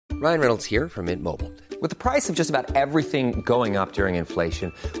Ryan Reynolds here from Mint Mobile. With the price of just about everything going up during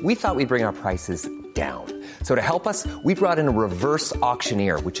inflation, we thought we'd bring our prices down. So to help us, we brought in a reverse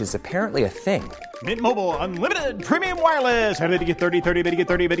auctioneer, which is apparently a thing. Mint Mobile Unlimited Premium Wireless. How to get 30, 30, bit to get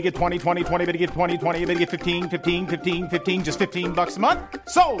 30, bit to get 20, 20, 20, bit to get 20, 20, bit to get 15, 15, 15, 15, just $15 a month?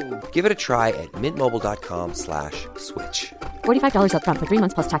 Sold! Give it a try at mintmobile.com/switch. $45 up front for 3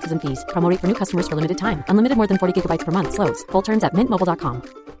 months plus taxes and fees. Promo rate for new customers for limited time. Unlimited more than 40 gigabytes per month. Slows full terms at mintmobile.com.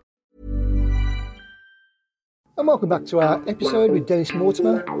 And welcome back to our episode with Dennis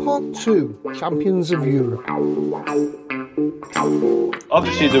Mortimer, Part 2, Champions of Europe.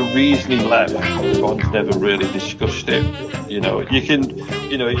 Obviously, the reason he left, Ron's never really discussed it. You know, you can,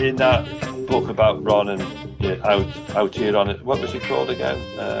 you know, in that book about Ron and out here on it, what was it called again?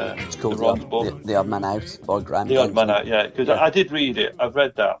 It's called Ron's book. The Odd Man Out by Graham. The Odd Man Out, yeah. Because I did read it. I've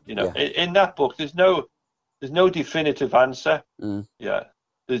read that. You know, in that book, there's no definitive answer. Yeah,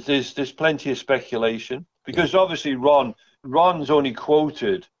 there's plenty of speculation. Because obviously Ron's only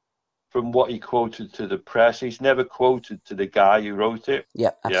quoted from what he quoted to the press. He's never quoted to the guy who wrote it.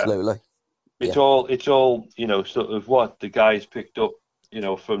 Yeah, absolutely. It's all you know, sort of what the guys picked up, you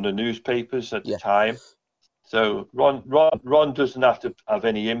know, from the newspapers at the time. So Ron doesn't have to have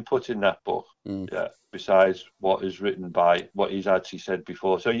any input in that book. Besides what is written by what he's actually said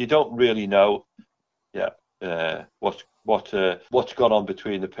before. So you don't really know what's gone on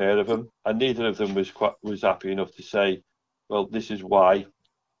between the pair of them, and neither of them was happy enough to say, well, this is why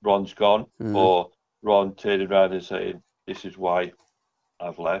Ron's gone, or Ron turning around and saying, this is why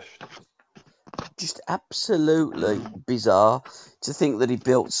I've left. Just absolutely bizarre to think that he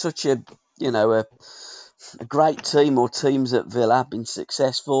built such a great team, or teams at Villa have been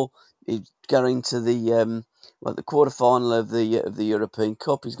successful. He's going to the quarter-final of the European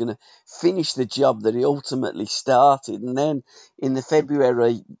Cup. He's going to finish the job that he ultimately started, and then in the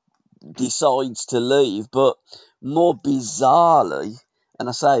February decides to leave. But more bizarrely, and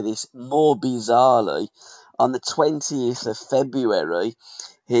I say this, more bizarrely, on the 20th of February,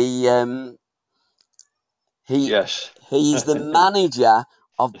 he is the manager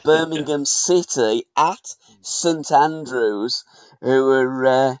of Birmingham City at St Andrews, who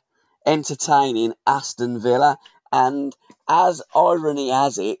are entertaining Aston Villa, and as irony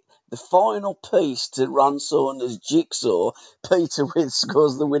has it, the final piece to Ron Saunders' jigsaw, Peter With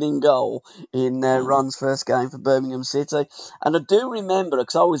scores the winning goal in Ron's first game for Birmingham City. And I do remember,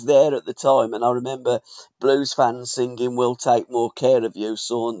 because I was there at the time, and I remember Blues fans singing, "We'll take more care of you,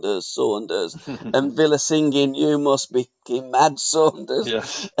 Saunders, Saunders," and Villa singing, "You must be mad, Saunders."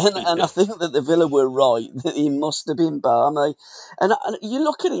 Yes. And I think that the Villa were right, that he must have been balmy. And you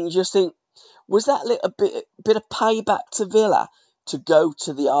look at it and you just think, was that a bit of payback to Villa to go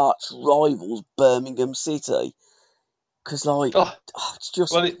to the arch rivals Birmingham City? Because it's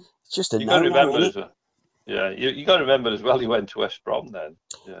just a no-no. You got to remember as well. He went to West Brom then.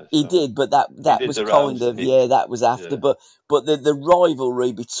 Yeah, he did, but that was kind of that was after. But the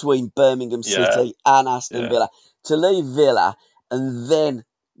rivalry between Birmingham City and Aston Villa, to leave Villa and then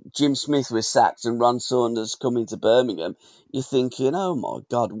Jim Smith was sacked and Ron Saunders coming to Birmingham, you're thinking, oh my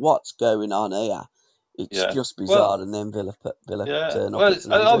God, what's going on here? It's just bizarre. And then Villa turn up. Well,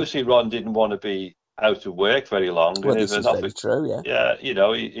 and obviously Ron didn't want to be out of work very long. Well, this is very true, Yeah, you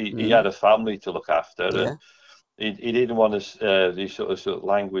know, he had a family to look after, and he didn't want to be sort of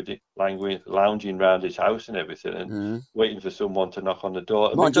lounging around his house and everything, and waiting for someone to knock on the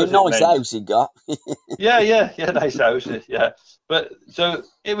door. Mind you, nice house he got. Nice house, yeah. But so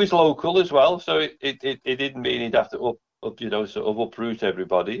it was local as well, so it didn't mean he'd have to uproot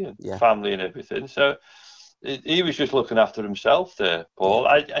everybody and family and everything. So he was just looking after himself there, Paul.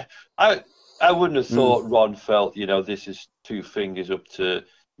 I wouldn't have thought Ron felt, this is two fingers up to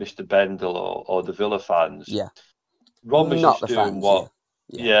Mr. Bendel or the Villa fans. Yeah. Ron was just doing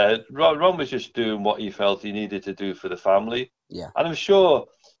Ron was just doing what he felt he needed to do for the family. Yeah. And I'm sure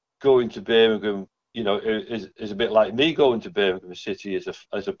going to Birmingham, is a bit like me going to Birmingham City as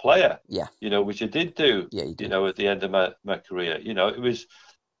a player. Yeah. Which I did do. Yeah, you did. At the end of my career.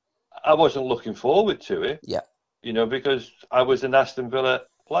 I wasn't looking forward to it. Yeah. Because I was an Aston Villa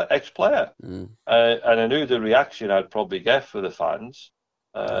ex-player, and I knew the reaction I'd probably get for the fans.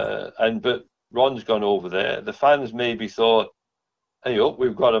 But Ron's gone over there. The fans maybe thought, "Hey,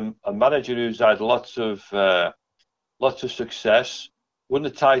 we've got a manager who's had lots of success, won the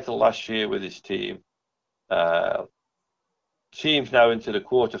title last year with his team. Team's now into the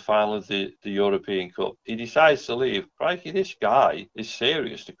quarter-final of the European Cup. He decides to leave. Crikey, this guy is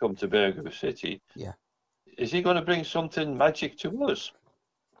serious to come to Birmingham City. Yeah, is he going to bring something magic to us?"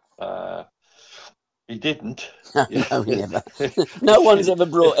 He didn't. No, he never. No one's ever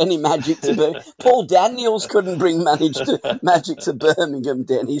brought any magic to Birmingham. Paul Daniels couldn't bring magic to Birmingham,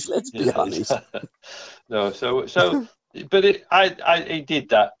 Dennis. Let's be honest. No, so, but he did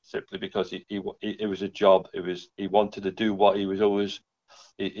that simply because it was a job. He wanted to do what he was always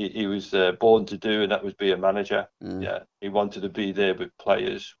he was born to do, and that was be a manager. Yeah, he wanted to be there with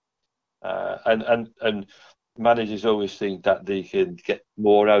players, and managers always think that they can get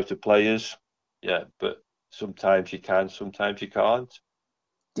more out of players. Yeah, but sometimes you can, sometimes you can't.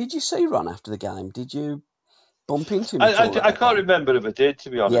 Did you see Ron after the game? Did you bump into him? I can't remember if I did, to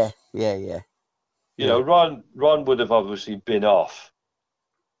be honest. Yeah. You know, Ron would have obviously been off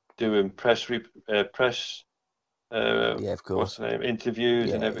doing press. Of course. What's the name?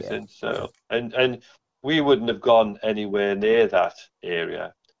 Interviews and everything. So and we wouldn't have gone anywhere near that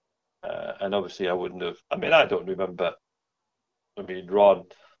area. And obviously I wouldn't have. I mean, I don't remember. I mean, Ron.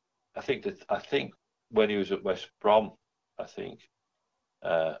 I think when he was at West Brom, I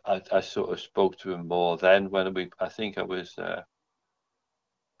sort of spoke to him more then. I think I was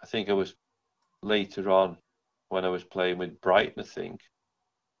later on when I was playing with Brighton, I think,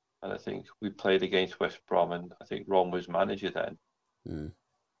 and I think we played against West Brom, and I think Ron was manager then.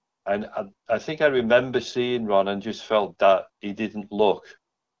 And I think I remember seeing Ron and just felt that he didn't look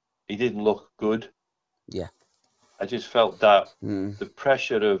good. Yeah, I just felt that the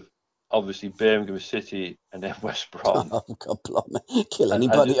pressure of obviously Birmingham City and then West Brom. Oh God, blimey. Kill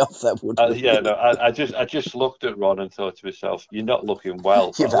anybody off that would. I just looked at Ron and thought to myself, "You're not looking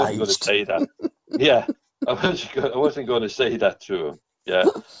well." I wasn't going to say that. Yeah, I wasn't going to say that to him. Yeah,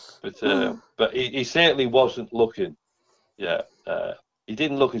 but he certainly wasn't looking. Yeah, he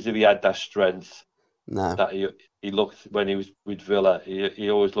didn't look as if he had that strength. No, that he looked when he was with Villa. He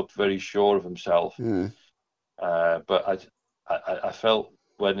always looked very sure of himself. But I felt.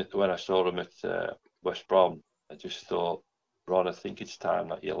 When I saw him at West Brom, I just thought, Ron, I think it's time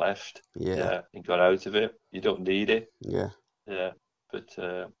that you left. Yeah, and got out of it. You don't need it. Yeah. But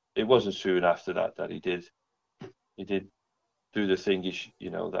it wasn't soon after that he did do the thing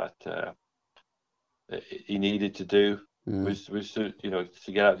that he needed to do was to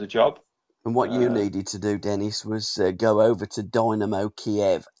get out of the job. And what you needed to do, Dennis, was go over to Dynamo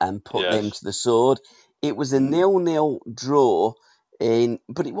Kiev and put them to the sword. It was a 0-0 draw.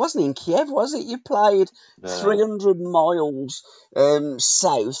 But it wasn't in Kiev, was it? You played 300 miles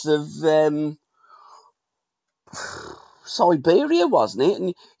south of Siberia, wasn't it?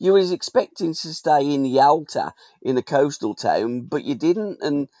 And you was expecting to stay in Yalta, in a coastal town, but you didn't.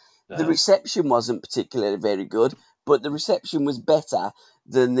 And the reception wasn't particularly very good, but the reception was better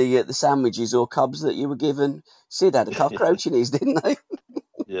than the sandwiches or cobs that you were given. Sid had a cockroach in his, didn't they?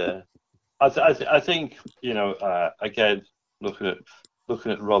 Yeah. I think, again,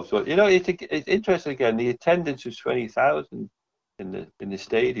 looking at Rob's, it's interesting again. The attendance was 20,000 in the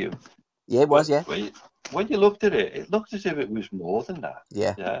stadium. Yeah, it was. But when you looked at it, it looked as if it was more than that.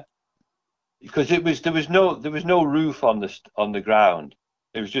 Yeah. Because there was no roof on the ground.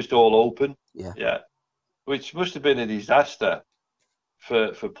 It was just all open. Yeah. Which must have been a disaster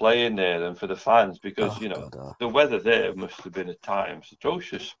for playing there and for the fans because the weather there must have been at times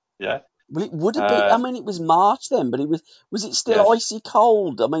atrocious. Yeah. Well, it would have been. I mean, it was March then, but was it still icy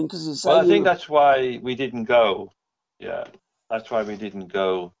cold? I mean, because I think that's why we didn't go. Yeah, that's why we didn't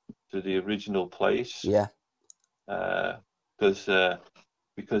go to the original place. Yeah. Because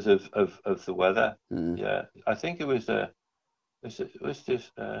of the weather. Yeah, I think it was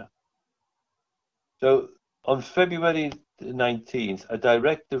just. So on February the 19th, a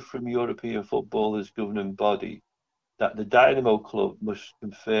directive from European footballers' governing body that the Dynamo Club must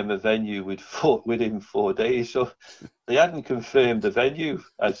confirm a venue within 4 days. So they hadn't confirmed the venue,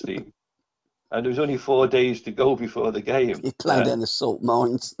 actually. And there was only 4 days to go before the game. He played in the salt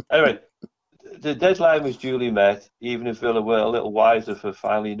mines. Anyway, the deadline was duly met, even if Villa were a little wiser for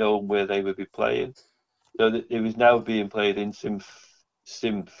finally knowing where they would be playing. So it was now being played in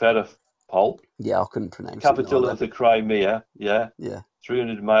Simferopol. Yeah, I couldn't pronounce it. Capital of the Crimea, yeah.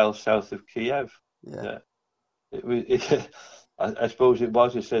 300 miles south of Kiev. Yeah. I suppose it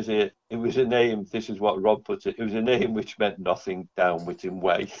was. It says here it was a name. This is what Rob puts it. It was a name which meant nothing down Whitting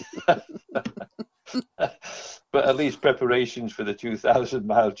Way. But at least preparations for the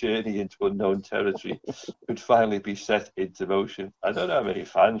 2,000-mile journey into unknown territory could finally be set into motion. I don't know how many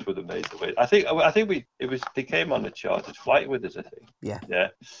fans would have made the way. I think they came on a chartered flight with us. I think.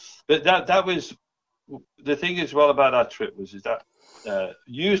 Yeah. But that was the thing as well about our trip is that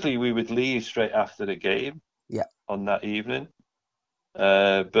usually we would leave straight after the game. Yeah. On that evening,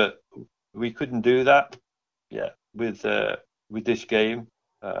 but we couldn't do that. Yeah, with this game,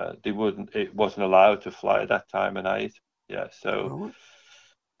 It wasn't allowed to fly at that time of night. Yeah, so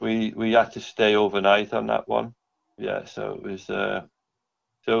we had to stay overnight on that one. Yeah, so it was.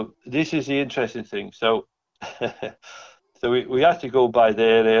 So this is the interesting thing. So so we had to go by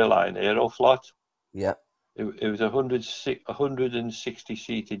their airline, Aeroflot. Yeah. It was a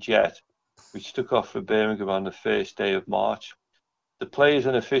 160-seater jet, which took off for Birmingham on the first day of March. The players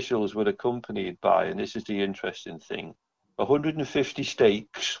and officials were accompanied by, and this is the interesting thing, 150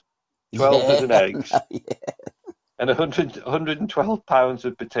 steaks, 12 dozen eggs, and 112 pounds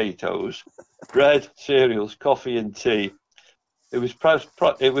of potatoes, bread, cereals, coffee, and tea. It was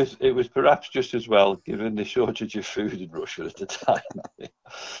perhaps just as well, given the shortage of food in Russia at the time.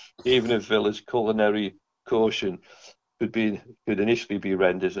 Even if Villa's culinary caution could initially be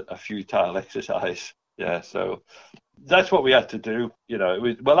rendered a futile exercise. Yeah, so that's what we had to do. I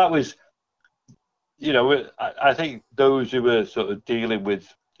think those who were sort of dealing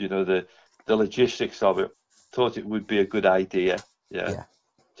with, the logistics of it thought it would be a good idea. Yeah.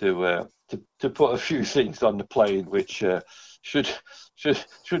 To put a few things on the plane which should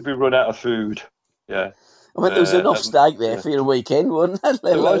be run out of food. Yeah. I mean, there was enough steak there for your weekend, wasn't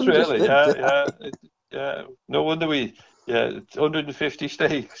there? It was really, yeah. No wonder 150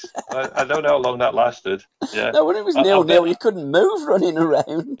 steaks. I don't know how long that lasted. Yeah. No, when it was 0-0, you couldn't move running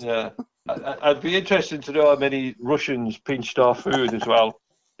around. Yeah. I'd be interested to know how many Russians pinched our food as well.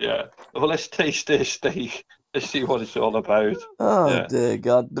 Yeah. Well, let's taste this steak. Let's see what it's all about. Oh, dear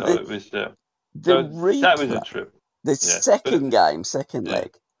God. But it was, that was a trip. The second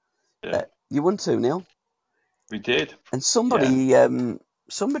leg, you won 2-0. We did. And somebody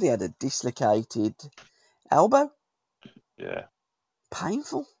had a dislocated elbow. Yeah.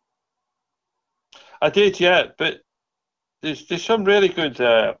 Painful. I did, yeah. But there's some really good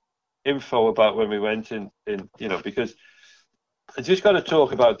info about when we went in, because I just got to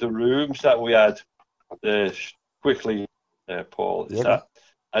talk about the rooms that we had quickly, Paul.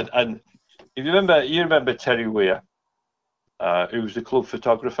 And if you remember Terry Weir, who was the club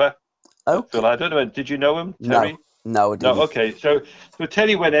photographer. Oh, Phil, I don't know. Did you know him, Terry? No, I didn't. No, okay. So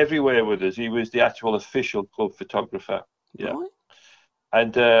Terry went everywhere with us. He was the actual official club photographer. Yeah. Right.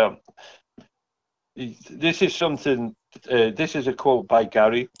 And this is something. This is a quote by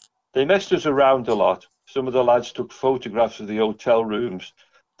Gary. They messed us around a lot. Some of the lads took photographs of the hotel rooms.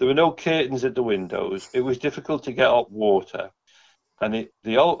 There were no curtains at the windows. It was difficult to get hot water. And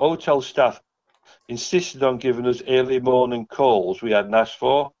the hotel staff insisted on giving us early morning calls we hadn't asked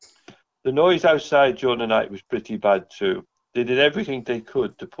for. The noise outside during the night was pretty bad too. They did everything they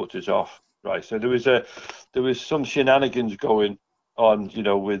could to put us off. Right, so there was some shenanigans going on,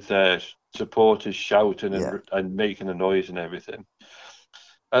 with supporters shouting and making a noise and everything.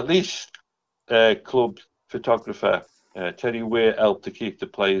 At least club photographer Terry Weir helped to keep the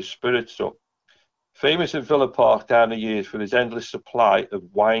players' spirits up. Famous at Villa Park down the years for his endless supply of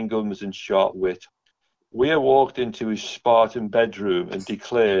wine gums and sharp wit, Weir walked into his Spartan bedroom and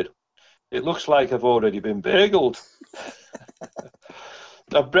declared, "It looks like I've already been burgled."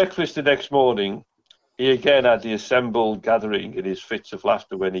 At breakfast the next morning, he again had the assembled gathering in his fits of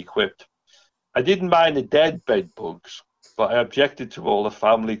laughter when he quipped, "I didn't mind the dead bed bugs, but I objected to all the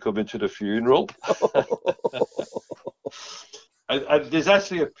family coming to the funeral." and there's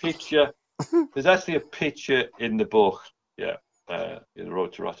actually a picture. There's actually a picture in the book, in The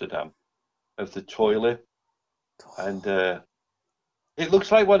Road to Rotterdam, of the toilet, and it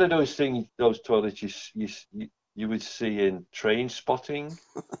looks like one of those things, those toilets you would see in Train Spotting,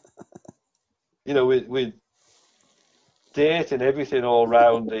 with dirt and everything all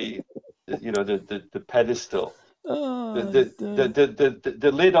around the pedestal.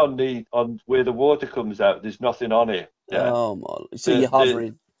 The lid on where the water comes out, there's nothing on it. Yeah. Oh my! So you're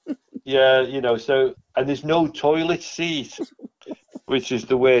hovering. So, and there's no toilet seat, which is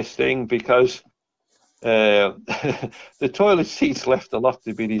the worst thing, because the toilet seats left a lot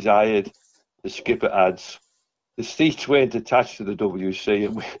to be desired, the skipper adds. The seats weren't attached to the WC,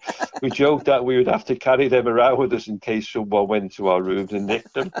 and we joked that we would have to carry them around with us in case someone went to our rooms and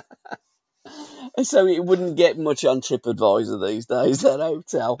nicked them. So it wouldn't get much on TripAdvisor these days, that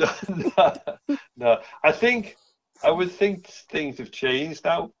hotel. No. I would think things have changed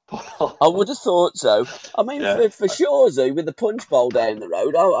now, Paul. I would have thought so. I mean, for Shorzy, with the punch bowl down the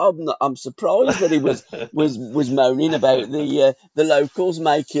road, I'm surprised that he was moaning about the locals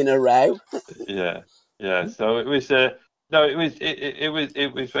making a row. Yeah. So it was it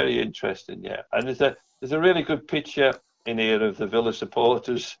was very interesting. Yeah, and there's a really good picture in here of the Villa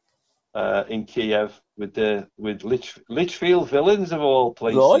supporters in Kiev with Lichfield Villains of all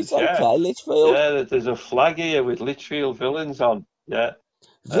places. Right, okay, Lichfield. Yeah, there's a flag here with Lichfield Villains on. Yeah.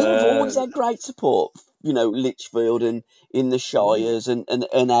 Villa have always had great support, Lichfield and in the Shires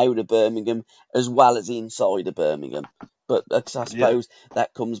and out of Birmingham, as well as inside of Birmingham. But I suppose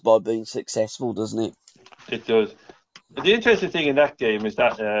that comes by being successful, doesn't it? It does. The interesting thing in that game is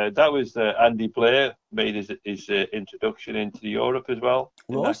that that was Andy Blair made his introduction into Europe as well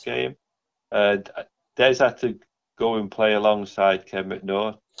in that game. Des had to go and play alongside Ken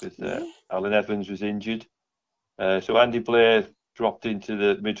McNaught because Alan Evans was injured. So Andy Blair dropped into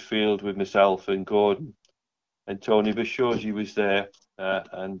the midfield with myself and Gordon and Tony Bishoji was there. So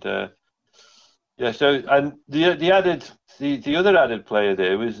the other added player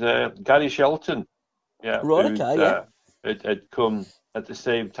there was Gary Shelton. Had come at the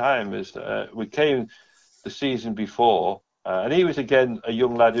same time as we came the season before, and he was again a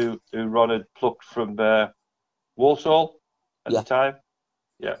young lad who Ron had plucked from Walsall at the time.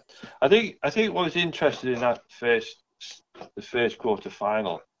 Yeah, I think what was interesting in that the first quarter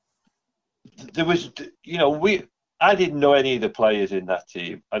final, there was I didn't know any of the players in that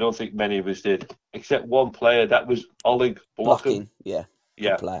team. I don't think many of us did, except one player, that was Oleg Blocking. Yeah.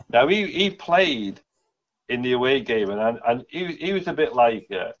 Now he played in the away game, and he was a bit like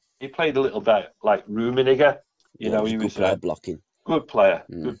he played a little bit like Rummenigge. He was a Blocking. Good player.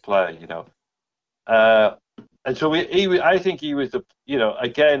 And so I think he was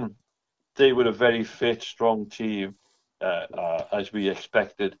again, they were a very fit, strong team as we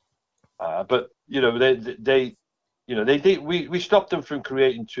expected. But we stopped them from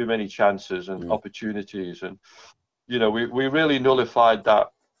creating too many chances and opportunities, and we really nullified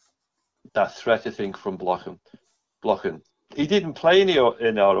that threat, I think, from Blocking. He didn't play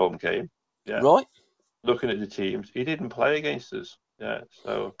in our home game. Yeah. Right. Looking at the teams, he didn't play against us. Yeah.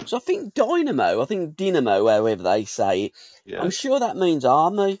 So I think Dynamo, however they say it, I'm sure that means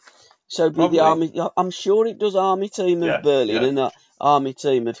Army. So be the Army. I'm sure it does Army team of Berlin and not Army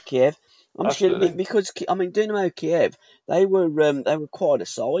team of Kiev. I'm sure because Dynamo Kiev, they were quite a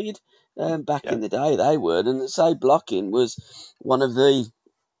side back in the day. They were, and say Blocking was one of the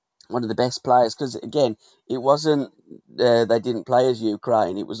best players, because again, it wasn't they didn't play as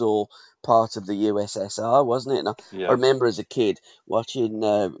Ukraine, it was all part of the USSR, wasn't it? And I remember as a kid watching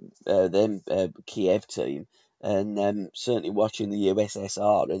them Kiev team, and certainly watching the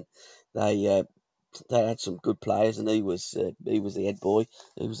USSR, and they had some good players, and he was the head boy.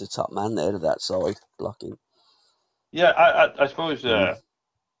 He was the top man there of that side, Blocking. Yeah, I suppose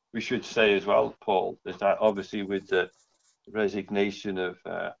we should say as well, Paul, that obviously with the resignation of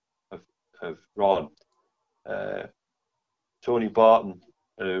Ron, Tony Barton,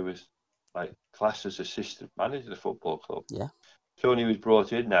 who was like classed as assistant manager of the football club. Yeah. Tony was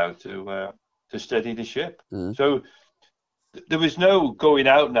brought in now to steady the ship. So there was no going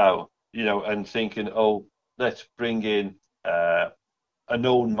out now, and thinking, oh, let's bring in a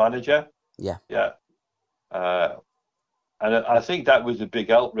known manager. Yeah. Yeah. And I think that was a big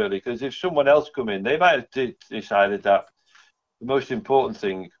help, really, because if someone else come in, they might have decided that the most important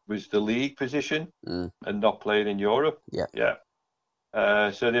thing was the league position and not playing in Europe. Yeah. Yeah.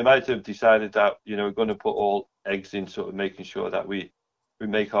 So they might have decided that, we're going to put all eggs in sort of making sure that we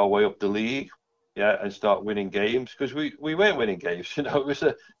make our way up the league, and start winning games, because we weren't winning games. It was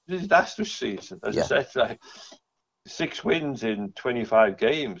a disastrous season. As I said, like 6 wins in 25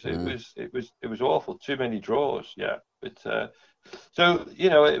 games. It was awful. Too many draws. Yeah. But so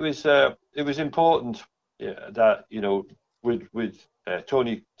it was important that with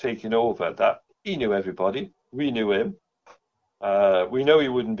Tony taking over, that he knew everybody. We knew him. We know he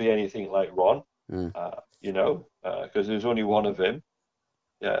wouldn't be anything like Ron, because there's only one of him.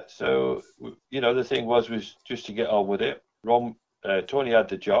 Yeah, so, the thing was just to get on with it. Tony had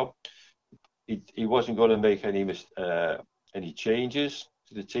the job. He wasn't going to make any changes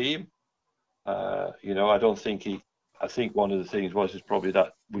to the team. I think one of the things is probably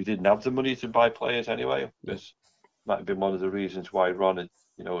that we didn't have the money to buy players anyway. This might have been one of the reasons why Ron had,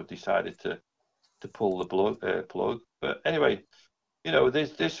 decided to pull the plug. But anyway,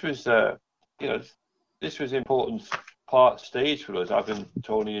 this was important stage for us, having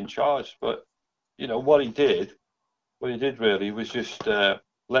Tony in charge. But what he did really was just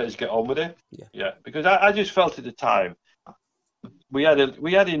let us get on with it. Yeah, because I just felt at the time we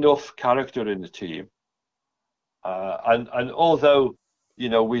had enough character in the team, and although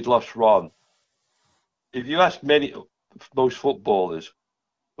we'd lost Ron, if you ask most footballers,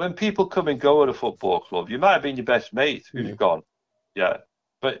 when people come and go at a football club, you might have been your best mate who's gone,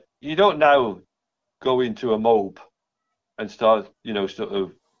 but you don't now go into a mope and start, sort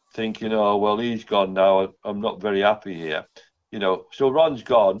of thinking, oh, well, he's gone now, I'm not very happy here. So Ron's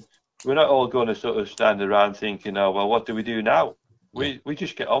gone. We're not all going to sort of stand around thinking, oh, well, what do we do now? We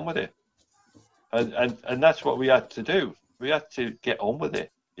just get on with it, and that's what we had to do. We had to get on with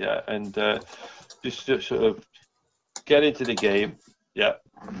it, yeah, and just to sort of get into the game, yeah,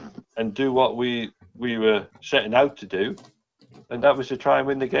 and do what we were setting out to do, and that was to try and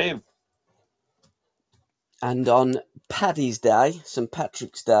win the game. And on Paddy's Day, St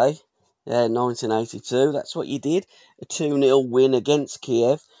Patrick's Day, 1982, that's what you did. A 2-0 win against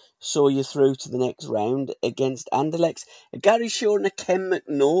Kiev saw you through to the next round against Anderlecht. A Gary Shaw and a Ken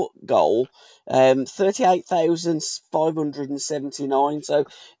McNaught goal, 38,579. So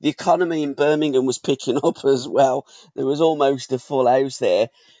the economy in Birmingham was picking up as well. There was almost a full house there.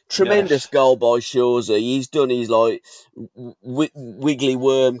 Tremendous goal by Shawsey. He's done his wiggly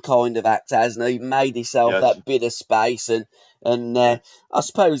worm kind of act, hasn't he? Made himself that bit of space, and I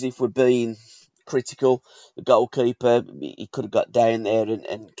suppose if we're being critical, the goalkeeper, he could have got down there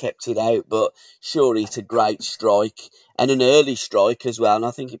and kept it out, but surely it's a great strike and an early strike as well. And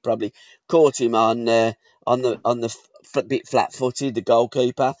I think it probably caught him on the bit flat-footed, the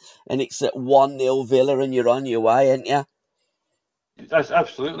goalkeeper, and it's at 1-0 Villa, and you're on your way, aren't you? That's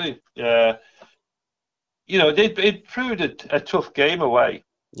absolutely. It proved a tough game away.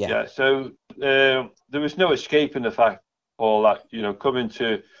 Yeah. So there was no escaping the fact, Paul, that coming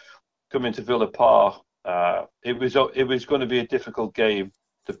to Villa Park, it was going to be a difficult game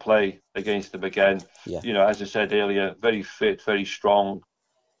to play against them again. Yeah. As I said earlier, very fit, very strong,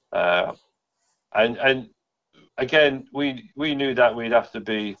 and again we knew that we'd have to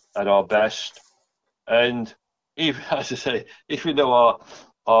be at our best, and even, as I say, even though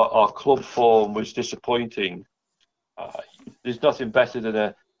our club form was disappointing, there's nothing better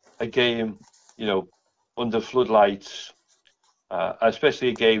than a game, under floodlights, especially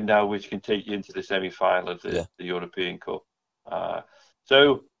a game now which can take you into the semi-final of the European Cup.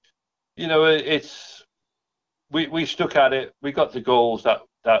 So, it's we stuck at it. We got the goals that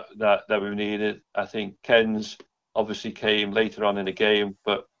we needed. I think Ken's obviously came later on in the game,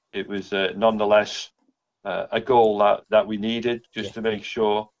 but it was nonetheless a goal that we needed just to make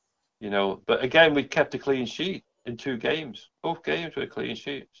sure, But again, we kept a clean sheet in 2 games. Both games were a clean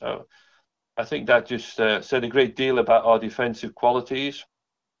sheet. So I think that just said a great deal about our defensive qualities.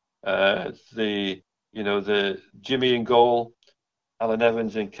 The Jimmy in goal, Alan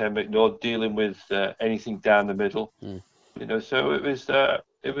Evans and Ken McNaught dealing with anything down the middle. So it was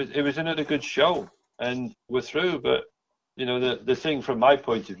another good show, and we're through. But the thing from my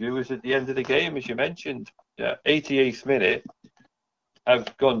point of view is at the end of the game, as you mentioned, 88th minute,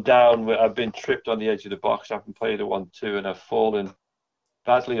 I've gone down. I've been tripped on the edge of the box. I've played a 1-2, and I've fallen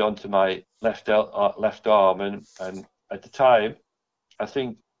badly onto my left arm. And at the time, I'm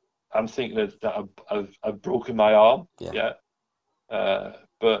thinking that I've broken my arm.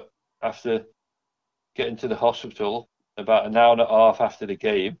 But after getting to the hospital about an hour and a half after the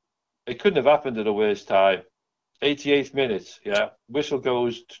game, it couldn't have happened at a worse time. 88th minute, whistle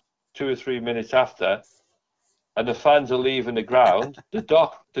goes 2 or 3 minutes after, and the fans are leaving the ground. The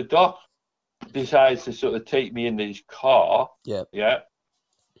doc decides to sort of take me in his car. And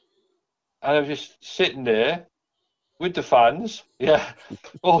I'm just sitting there with the fans,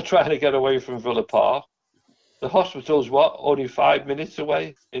 all trying to get away from Villa Park. The hospital's only 5 minutes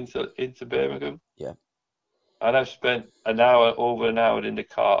away into Birmingham. And I've spent over an hour in the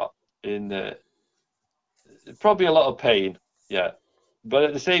car in probably a lot of pain, but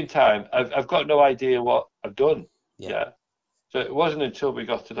at the same time, I've got no idea what I've done, So it wasn't until we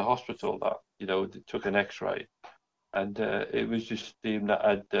got to the hospital that they took an X-ray, and it was just deemed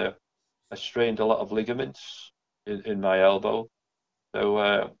that I strained a lot of ligaments in my elbow.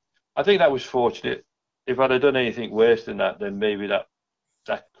 So I think that was fortunate. If I'd have done anything worse than that, then maybe that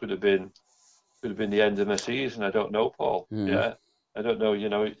could have been the end of my season. I don't know, Paul. I don't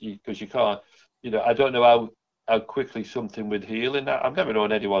know, because you can't. I don't know how quickly something would heal in that. I've never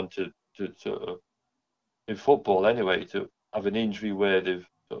known anyone to in football anyway, to have an injury where they've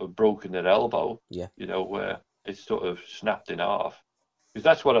sort of broken their elbow, where it's sort of snapped in half. Because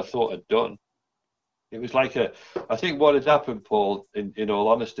that's what I thought I'd done. It was like I think what had happened, Paul, in all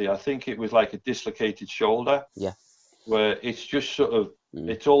honesty, I think it was like a dislocated shoulder. Where it's just sort of,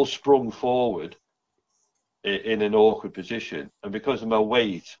 it's all sprung forward in an awkward position. And because of my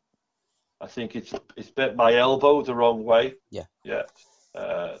weight, I think it's bent my elbow the wrong way.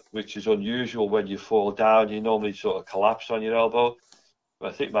 Which is unusual when you fall down. You normally sort of collapse on your elbow. But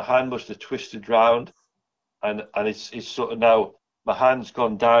I think my hand must have twisted round, and it's sort of now, my hand's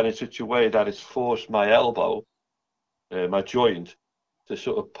gone down in such a way that it's forced my elbow, my joint, to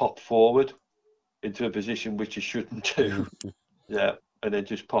sort of pop forward into a position which it shouldn't do. And then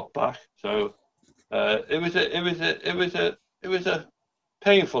just pop back. So it was a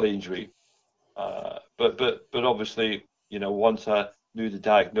painful injury, but obviously, once I knew the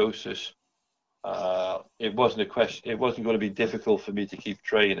diagnosis, it wasn't a question. It wasn't going to be difficult for me to keep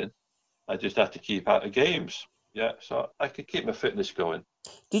training. I just had to keep out of games. Yeah, so I could keep my fitness going.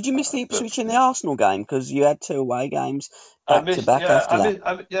 Did you miss the Ipswich in the Arsenal game? Because you had 2 away games back to back after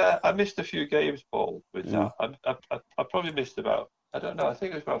that. I missed a few games, Paul, with that. I probably missed about, I don't know, I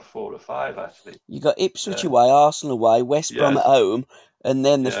think it was about 4 or 5, actually. You got Ipswich away, Arsenal away, West Brom at home, and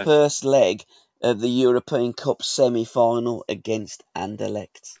then the first leg of the European Cup semi-final against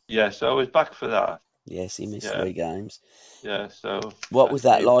Anderlecht. Yeah, so I was back for that. Yes, he missed 3 games. Yeah, so... What was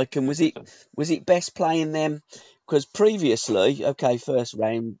that like, and was it best playing them? Because previously, first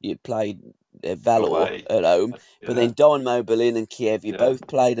round you played Valor at home, but then Dynamo Berlin and Kiev, you both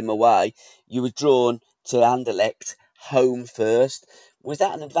played them away. You were drawn to Anderlecht home first. Was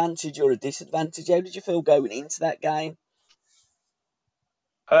that an advantage or a disadvantage? How did you feel going into that game?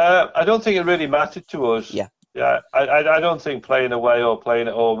 I don't think it really mattered to us. Yeah. Yeah, I don't think playing away or playing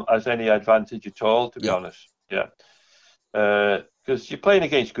at home has any advantage at all, to be honest. Yeah. Because you're playing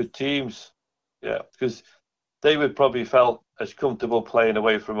against good teams. Yeah, because they would probably felt as comfortable playing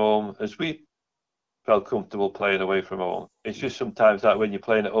away from home as we felt comfortable playing away from home. It's just sometimes that when you're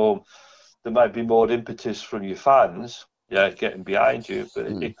playing at home, there might be more impetus from your fans, getting behind you, but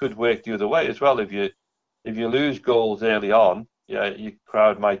it could work the other way as well. If you lose goals early on, your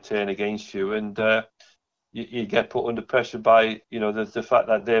crowd might turn against you, and you get put under pressure by the fact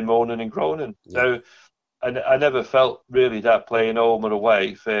that they're moaning and groaning. So I never felt really that playing home or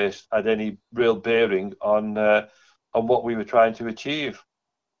away first had any real bearing on what we were trying to achieve.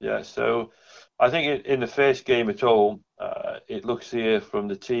 Yeah, so I think in the first game at home, it looks here from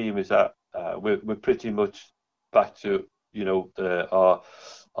the team is that we're pretty much back to our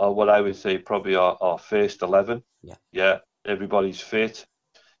what I would say probably our first 11. Yeah, everybody's fit.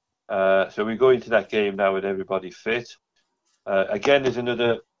 So we go into that game now with everybody fit. Again, there's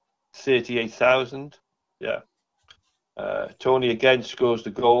another 38,000. Yeah. Tony again scores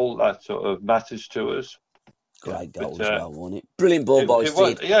the goal. That sort of matters to us. Great goal as well, wasn't it? Brilliant ball by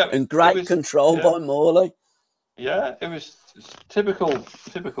Sid. And great control by Morley. Yeah, it was typical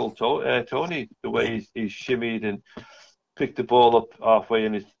Tony, the way he's shimmied and picked the ball up halfway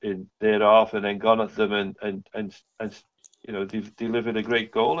in their half and then gone at them and delivered a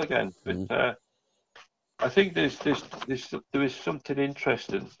great goal again. But I think there was something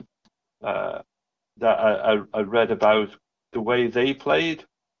interesting that I read about the way they played.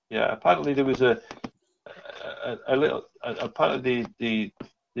 Yeah, apparently there was a little. Apparently the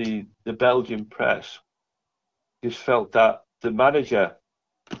Belgian press just felt that the manager,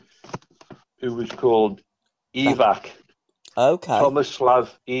 who was called Ivac, Tomislav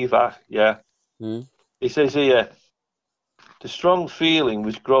Ivac, he says here the strong feeling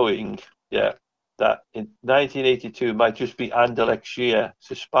was growing, that in 1982 might just be Anderlecht's year,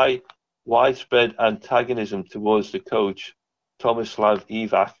 despite widespread antagonism towards the coach, Tomislav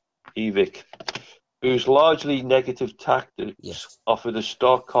Ivic, whose largely negative tactics offered a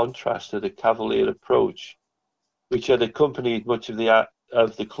stark contrast to the cavalier approach, which had accompanied much of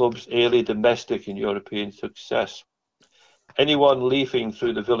the club's early domestic and European success. Anyone leafing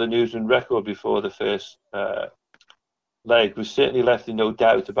through the Villanusian record before the first leg was certainly left in no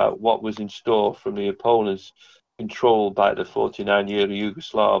doubt about what was in store from the opponents controlled by the 49-year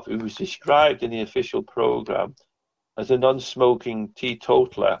Yugoslav, who was described in the official programme as a non-smoking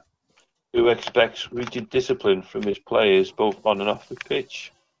teetotaler who expects rigid discipline from his players both on and off the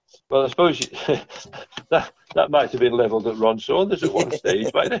pitch. Well, I suppose that might have been levelled at Ron Saunders at one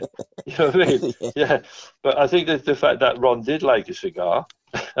stage, mightn't it? You know what I mean? Yeah. But I think that the fact that Ron did like a cigar,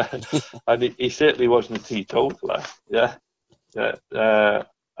 and he certainly wasn't a teetotaler.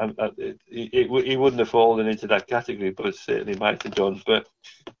 He wouldn't have fallen into that category, but certainly might have done. But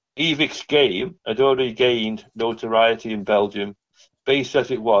Ivic's game had already gained notoriety in Belgium, based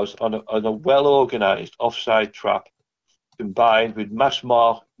as it was on a well-organised offside trap, combined with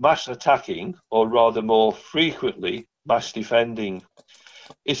mass attacking, or rather more frequently, mass defending.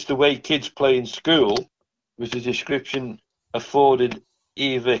 It's the way kids play in school, was the description afforded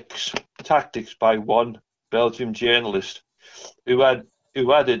Ivic's tactics by one Belgian journalist, who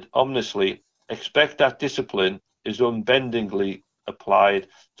added ominously, expect that discipline is unbendingly applied.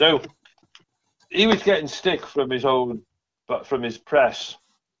 So he was getting stick from from his press,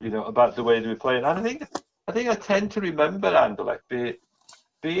 about the way they were playing. And I think I tend to remember Anderlecht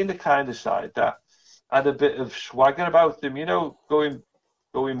being the kind of side that had a bit of swagger about them,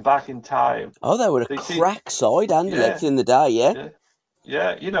 going back in time. Oh, they were a crack side, Anderlecht, in the day, yeah.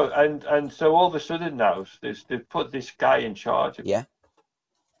 Yeah, and so all of a sudden now they've put this guy in charge of Yeah.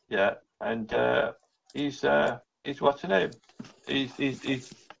 Yeah, and he's what's his name?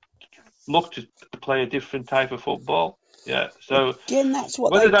 He's looked to play a different type of football. Yeah, so again, that's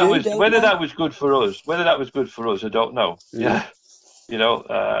what they do, whether that was good for us, I don't know. Yeah,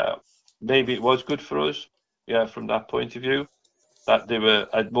 maybe it was good for us. Yeah, from that point of view, that they were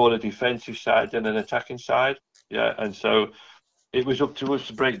more a defensive side than an attacking side. Yeah, and so it was up to us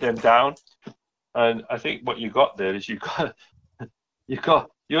to break them down. And I think what you got there is you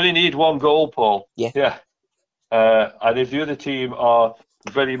only need one goal, Paul. Yeah. Yeah. And if the other team are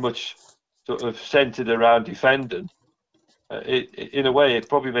very much sort of centered around defending, in a way, it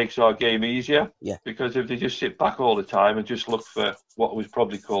probably makes our game easier. Yeah. Because if they just sit back all the time and just look for what was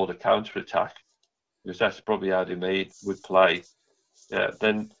probably called a counter attack, because that's probably how they would play, yeah,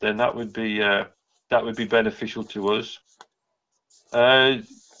 then that would be beneficial to us.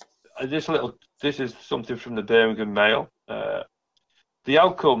 This is something from the Birmingham Mail. The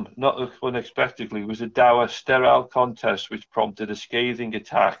outcome, not unexpectedly, was a dour, sterile contest which prompted a scathing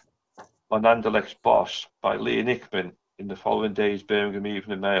attack on Anderlecht's boss by Leon Hickman in the following day's Birmingham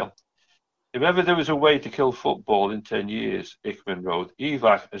Evening Mail. If ever there was a way to kill football in 10 years, Hickman wrote,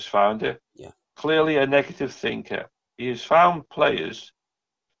 Ivac has found it. Yeah. Clearly a negative thinker, he has found players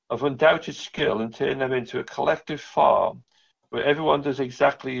of undoubted skill and turned them into a collective farm where everyone does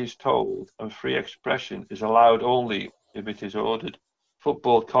exactly as told and free expression is allowed only if it is ordered.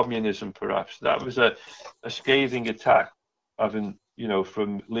 Football communism, perhaps. That was a scathing attack, from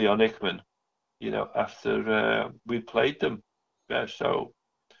Leon Hickman, after we played them. Yeah, so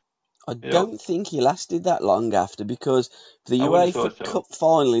I don't think he lasted that long after, because the UEFA Cup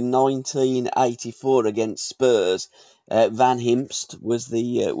final in 1984 against Spurs, Van Himpst was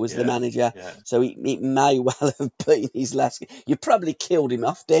the manager. Yeah. So it may well have been his last. You probably killed him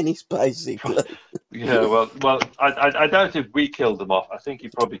off, Dennis, basically. Yeah, well, I doubt if we killed him off. I think he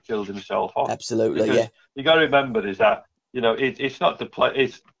probably killed himself off. Absolutely, because yeah. You got to remember is that it's not the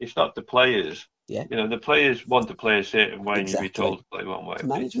players. Yeah. The players want to play a certain way, exactly. And you be told to play one way. It's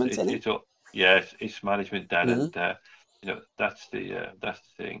management, isn't it? It's management, Dan, and that's the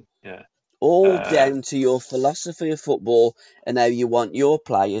thing. Yeah. All down to your philosophy of football and how you want your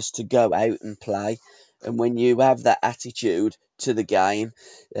players to go out and play. And when you have that attitude to the game,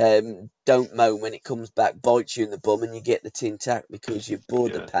 don't moan when it comes back, bites you in the bum, and you get the tin tack because you've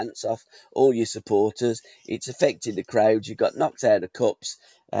bored the pants off all your supporters. It's affected the crowd. You got knocked out of cups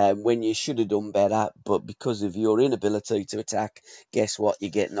when you should have done better, but because of your inability to attack, guess what?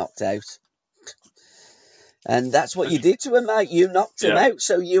 You get knocked out. And that's what you did to him, mate. You knocked him out,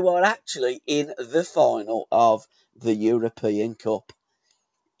 so you are actually in the final of the European Cup.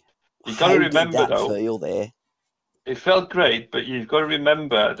 You've got to remember, did that feel there? It felt great, but you've got to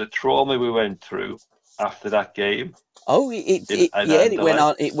remember the trauma we went through after that game. Oh,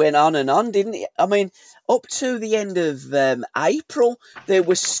 it went on and on, didn't it? I mean, up to the end of April, there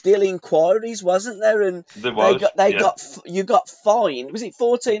was still inquiries, wasn't there? And you got fined. Was it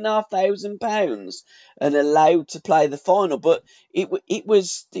 £14,500 and allowed to play the final? But it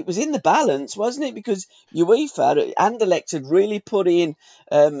was in the balance, wasn't it? Because UEFA, Anderlecht had really put in.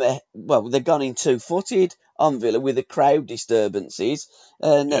 They'd gone in 2-footed on Villa with the crowd disturbances,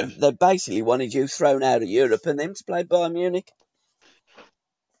 and they basically wanted you thrown out of Europe and them to play Bayern Munich.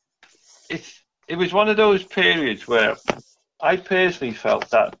 It was one of those periods where I personally felt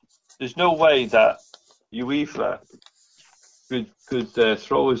that there's no way that UEFA could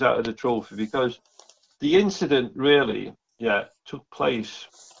throw us out of the trophy, because the incident really took place,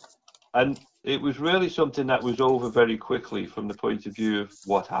 and it was really something that was over very quickly from the point of view of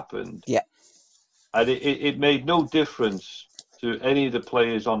what happened. Yeah. And it made no difference to any of the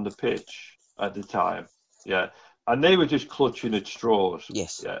players on the pitch at the time. Yeah. And they were just clutching at straws.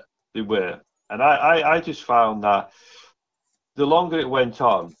 Yes. Yeah, they were. And I just found that the longer it went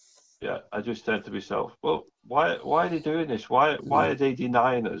on, I just said to myself, well, why are they doing this? Why are they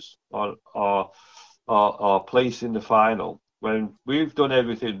denying us our place in the final when we've done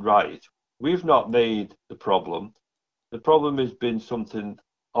everything right? We've not made the problem. The problem has been something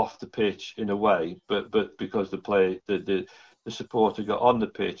off the pitch in a way, but because the supporter got on the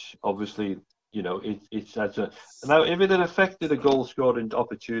pitch, obviously, it's as a now if it had affected a goal scoring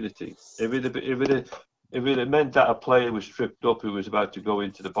opportunity, if it had meant that a player was tripped up who was about to go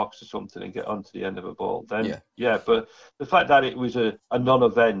into the box or something and get onto the end of a ball, then but the fact that it was a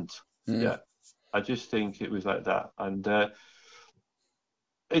non-event, I just think it was like that. And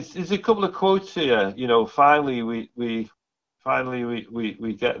it's a couple of quotes here, finally we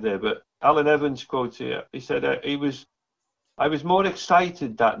get there. But Alan Evans quotes here. He said he was I was more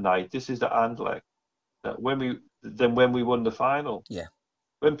excited that night. This is at Anderlecht than when we won the final. Yeah.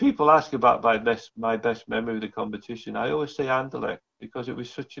 When people ask about my best memory of the competition, I always say Anderlecht because it was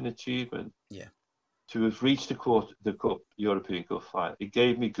such an achievement. Yeah. To have reached the European Cup final, it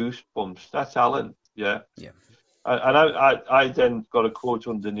gave me goosebumps. That's Alan. Yeah. Yeah. And I then got a quote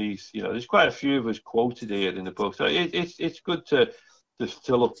underneath. There's quite a few of us quoted here in the book. So it's good to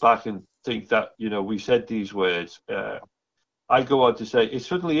look back and think that we said these words. I go on to say it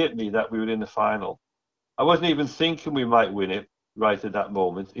suddenly hit me that we were in the final. I wasn't even thinking we might win it right at that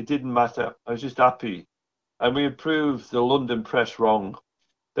moment. It didn't matter. I was just happy, and we had proved the London press wrong.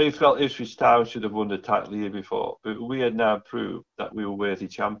 They felt Ipswich Town should have won the title the year before, but we had now proved that we were worthy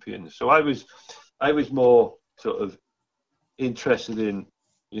champions. So I was more sort of interested in,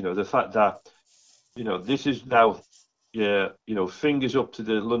 the fact that, this is now, fingers up to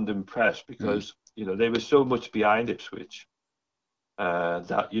the London press because, they were so much behind Ipswich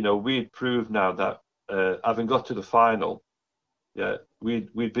that, we'd proved now that having got to the final,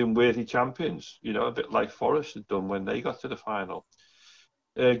 we'd been worthy champions, a bit like Forest had done when they got to the final.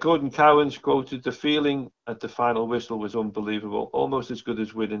 Gordon Cowans quoted, "The feeling at the final whistle was unbelievable, almost as good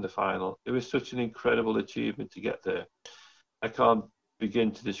as winning the final. It was such an incredible achievement to get there. I can't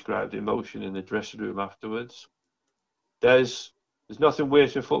begin to describe the emotion in the dressing room afterwards." There's nothing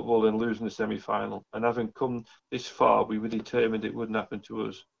worse in football than losing the semi-final, and having come this far, we were determined it wouldn't happen to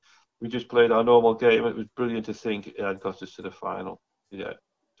us. We just played our normal game. It was brilliant to think it had got us to the final. Yeah.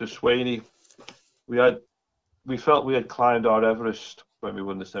 So Swaney, we felt we had climbed our Everest when we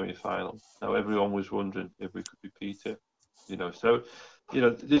won the semi-final. Now everyone was wondering if we could repeat it. So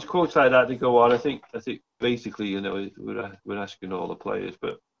there's quotes like that that go on. I think basically, we're asking all the players,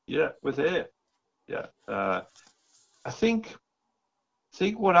 but yeah, we're there. Yeah. I think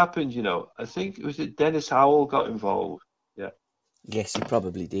what happened, I think it was that Dennis Howell got involved. Yeah. Yes, he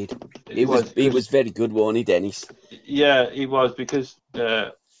probably did. He was very good, wasn't he, Dennis? Yeah, he was, because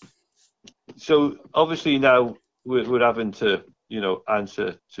so obviously now we're having to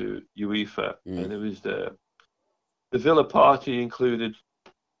answer to UEFA, and it was the Villa party included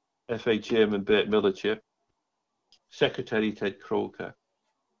FA Chairman Bert Millerchip, Secretary Ted Croker,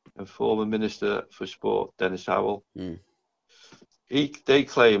 and former Minister for Sport Dennis Howell. They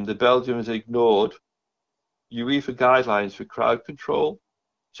claimed the Belgians ignored UEFA guidelines for crowd control,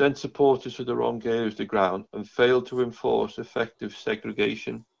 sent supporters to the wrong areas of the ground, and failed to enforce effective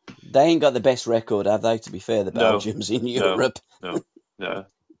segregation. They ain't got the best record, have they, to be fair, the Belgians in Europe? No.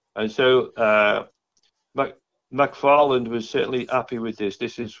 And so McFarland was certainly happy with this.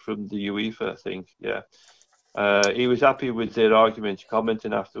 This is from the UEFA, I think, yeah. He was happy with their argument,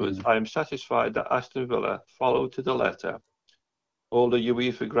 commenting afterwards, "I am satisfied that Aston Villa followed to the letter all the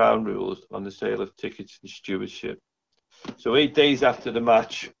UEFA ground rules on the sale of tickets and stewardship." So 8 days after the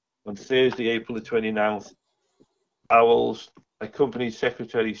match, on Thursday, April the 29th, Howells accompanied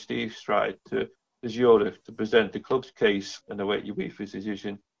Secretary Steve Stride to Zurich to present the club's case and await UEFA's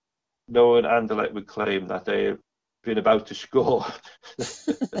decision, knowing Anderlecht would claim that they had been about to score.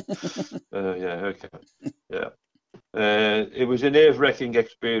 It was a nerve-wracking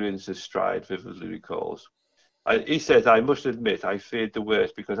experience, as Stride vividly recalls. He says, "I must admit I feared the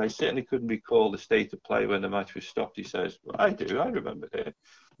worst because I certainly couldn't recall the state of play when the match was stopped." He says, "Well, I do. I remember it.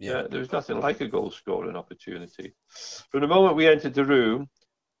 Yeah, there was nothing like a goal-scoring opportunity. From the moment we entered the room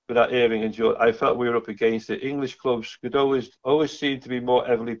for that airing and joy, I felt we were up against it. English clubs could always seem to be more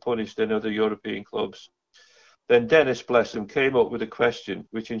heavily punished than other European clubs." Then Dennis, bless him, came up with a question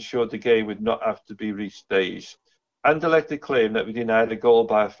which ensured the game would not have to be restaged. Anderlecht claimed that we denied a goal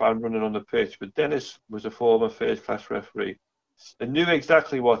by a fan running on the pitch, but Dennis was a former first-class referee and knew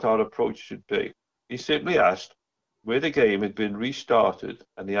exactly what our approach should be. He simply asked where the game had been restarted,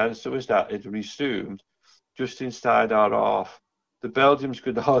 and the answer was that it resumed just inside our half. The Belgians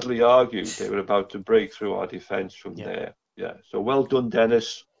could hardly argue they were about to break through our defence from there. Yeah, so well done,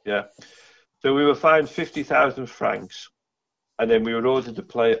 Dennis. Yeah. So we were fined 50,000 francs, and then we were ordered to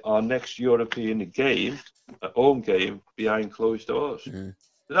play our next European game, a home game, behind closed doors. So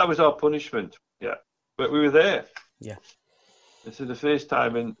that was our punishment. Yeah, but we were there. Yeah. This is the first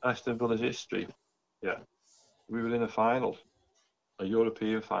time in Aston Villa's history. Yeah, we were in a final, a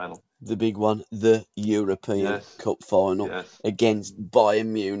European final. The big one, the European Cup final against Bayern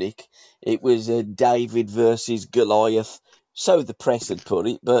Munich. It was David versus Goliath. So the press had put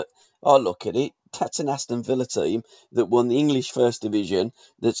it, but I look at it, that's an Aston Villa team that won the English First Division,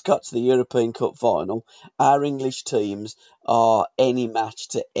 that's got to the European Cup final. Our English teams are any match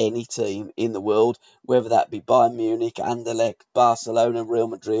to any team in the world, whether that be Bayern Munich, Anderlecht, Barcelona, Real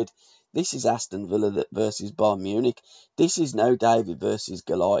Madrid. This is Aston Villa versus Bayern Munich. This is no David versus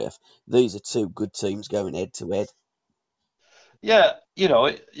Goliath. These are two good teams going head to head. Yeah,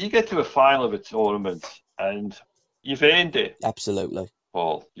 you get to a final of a tournament and you've earned it. Absolutely.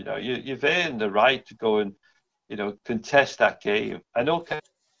 Paul, you've earned the right to go and, contest that game. I know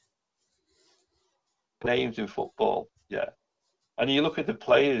names in football, yeah. And you look at the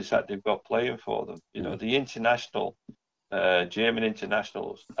players that they've got playing for them, the international, German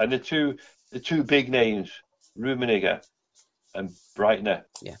internationals, and the two big names, Rummenigge and Breitner.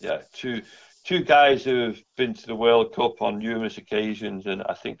 Yeah, two guys who have been to the World Cup on numerous occasions, and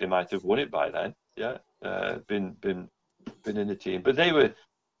I think they might have won it by then. Yeah, been in the team, but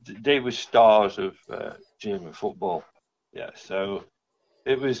they were stars of German football. Yeah, so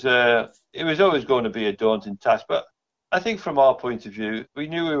it was always going to be a daunting task, but I think from our point of view, we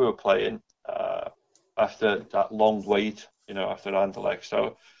knew we were playing after that long wait, after Anderlecht.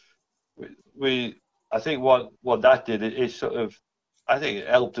 So I think what that did is sort of, I think it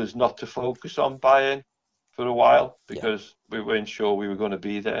helped us not to focus on Bayern for a while because we weren't sure we were going to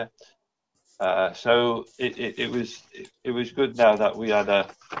be there. So it was good now that we had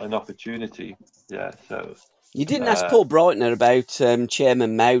an opportunity. Yeah. So you didn't ask Paul Breitner about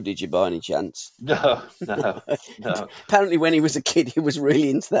Chairman Mao, did you, by any chance? No. Apparently, when he was a kid, he was really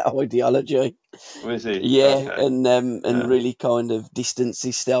into that ideology. Was he? Yeah, okay. And really kind of distanced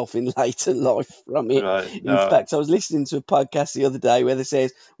himself in later life from it. Right. In fact, I was listening to a podcast the other day where they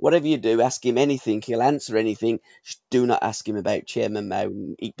says, whatever you do, ask him anything, he'll answer anything. Just do not ask him about Chairman Mao.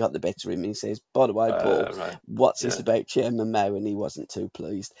 And he got the better of him. And he says, by the way, Paul, what's this about Chairman Mao? And he wasn't too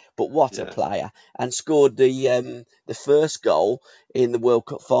pleased. But what a player. And scored the first goal in the World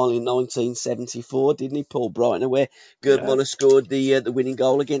Cup final in 1974, didn't he, Paul Breitner, where Gerd Muller scored the winning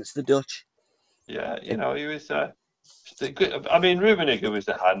goal against the Dutch. Yeah, he was good. I mean, Rummenigge was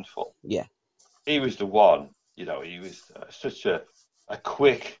a handful. Yeah. He was the one. He was such a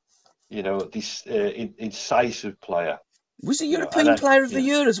quick, incisive player. Was he European Player of the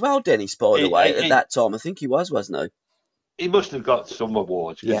Year as well, Dennis, by the way, at that time? I think he was, wasn't he? He must have got some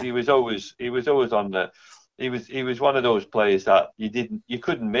awards because he was always on the. He was one of those players that you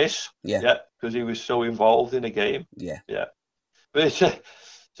couldn't miss. Yeah. Because he was so involved in the game. Yeah. Yeah. But it's,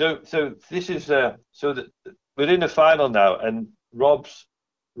 so this is we're in the final now, and Rob's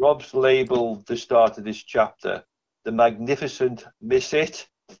labelled the start of this chapter the magnificent miss it.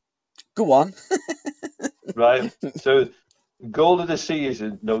 Go on. Right. So goal of the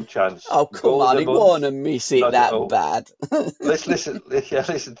season, no chance. Oh, come on, he won't have miss it that bad. Let's listen. Yeah,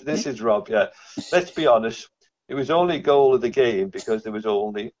 listen. This is Rob. Yeah, let's be honest. It was only goal of the game because there was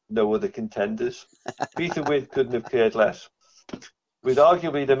only no other contenders. Peter Witt couldn't have cared less. With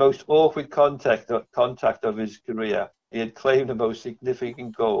arguably the most awkward contact of his career, he had claimed the most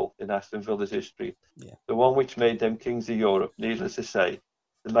significant goal in Aston Villa's history. Yeah. The one which made them kings of Europe. Needless to say,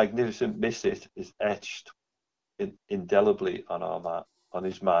 the magnificent miss it is etched indelibly on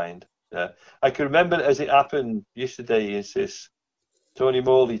his mind. Yeah. I can remember as it happened yesterday. He insists Tony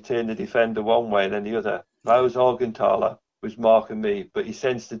Morley turned the defender one way and then the other. Klaus Augenthaler was marking me, but he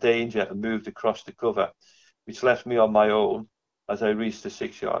sensed the danger and moved across the cover, which left me on my own as I reached the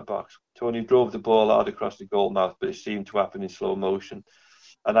 6-yard box. Tony drove the ball hard across the goal mouth, but it seemed to happen in slow motion.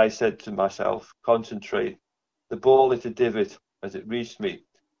 And I said to myself, concentrate. The ball hit a divot as it reached me,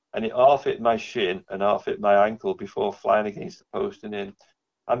 and it half hit my shin and half hit my ankle before flying against the post and in.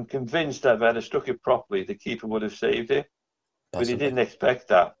 I'm convinced that if I had struck it properly, the keeper would have saved it. But he didn't expect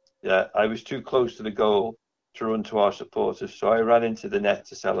that. Yeah, I was too close to the goal to run to our supporters, so I ran into the net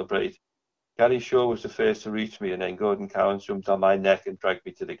to celebrate. Gary Shaw was the first to reach me, and then Gordon Cowan jumped on my neck and dragged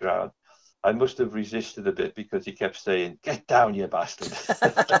me to the ground. I must have resisted a bit because he kept saying, "Get down, you bastard."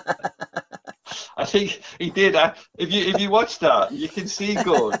 I think he did. If you watch that, you can see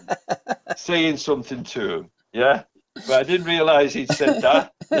Gordon saying something to him. Yeah, but I didn't realise he'd said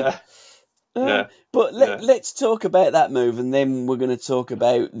that. Yeah. Yeah. But let's talk about that move, and then we're going to talk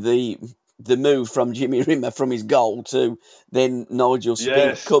about the move from Jimmy Rimmer from his goal to then Nigel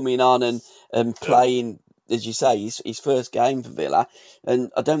Spink coming on and playing, as you say, his first game for Villa. And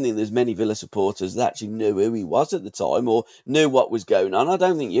I don't think there's many Villa supporters that actually knew who he was at the time or knew what was going on. I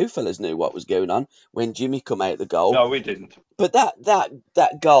don't think you fellas knew what was going on when Jimmy come out the goal. No, we didn't. But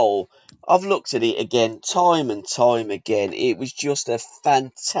that goal, I've looked at it again, time and time again. It was just a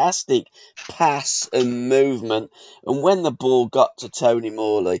fantastic pass and movement. And when the ball got to Tony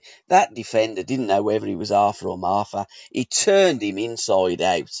Morley, that defender didn't know whether he was Arthur or Martha. He turned him inside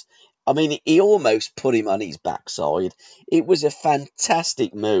out. I mean, he almost put him on his backside. It was a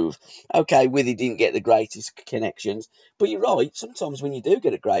fantastic move. Okay, Withy didn't get the greatest connections, but you're right. Sometimes when you do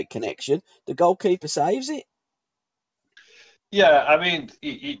get a great connection, the goalkeeper saves it. Yeah, I mean,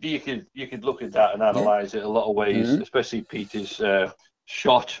 you could look at that and analyse it a lot of ways, especially Peter's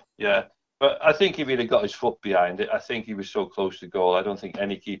shot. Yeah, but I think if he'd have got his foot behind it, I think he was so close to goal. I don't think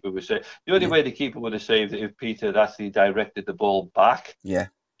any keeper would save. The only way the keeper would have saved it if Peter had actually directed the ball back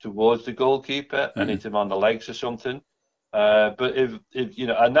towards the goalkeeper and hit him on the legs or something. But if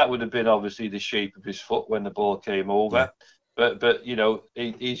and that would have been obviously the shape of his foot when the ball came over. Yeah. But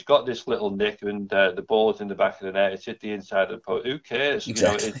he's got this little nick, and the ball's in the back of the net. It's hit the inside of the post. Who cares?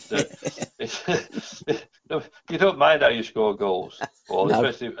 Exactly. You don't mind how you score goals, Paul, no.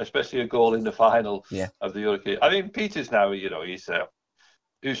 especially a goal in the final of the European. I mean, Peter's now, he's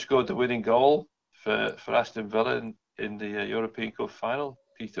who scored the winning goal for Aston Villa in the European Cup final?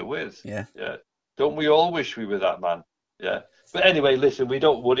 Peter Withe. Yeah. Don't we all wish we were that man? Yeah. But anyway, listen, we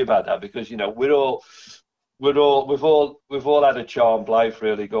don't worry about that because we've all had a charmed life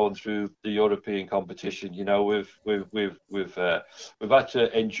really going through the European competition. We've had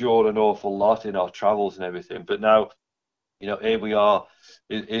to endure an awful lot in our travels and everything. But now, here we are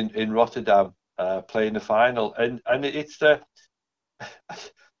in Rotterdam playing the final, and it's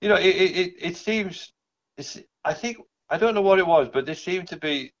it seems I don't know what it was, but there seemed to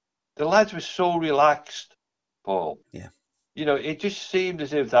be the lads were so relaxed, Paul. Yeah. It just seemed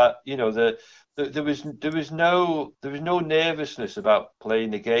as if that there was no nervousness about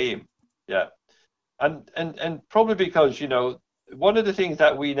playing the game, and probably because one of the things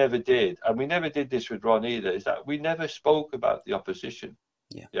that we never did, and we never did this with Ron either, is that we never spoke about the opposition.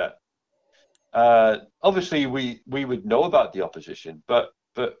 Obviously we would know about the opposition, but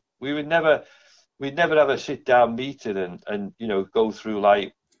we'd never have a sit down meeting and go through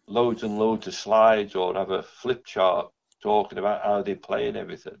like loads and loads of slides or have a flip chart talking about how they play and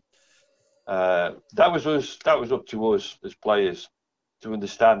everything. That was up to us as players to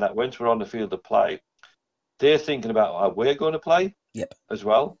understand that once we're on the field of play, they're thinking about how we're going to play as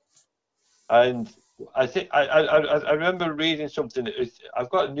well. And I think I remember reading something. I've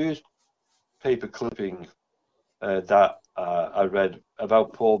got a newspaper clipping that I read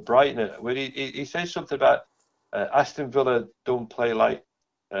about Paul Brighton, where he says something about Aston Villa don't play like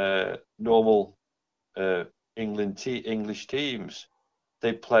normal English teams.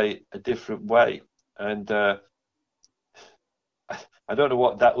 They play a different way, and I don't know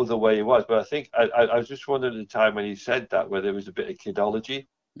what that other way was, but I think I was just wondering at the time when he said that whether there was a bit of kidology.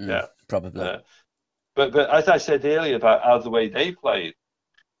 Probably. But as I said earlier about how the way they played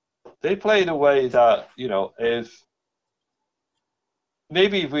in a way that if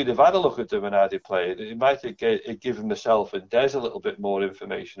we'd have had a look at them and how they played, it might have given myself and Des a little bit more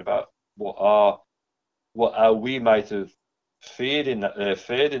information about how we might have fared in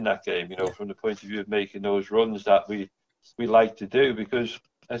that game, from the point of view of making those runs that we like to do. Because,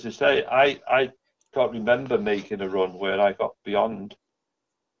 as I say, I can't remember making a run where I got beyond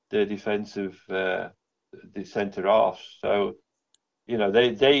the defensive, the centre halves. So,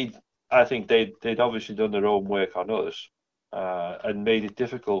 I think they'd obviously done their own work on us and made it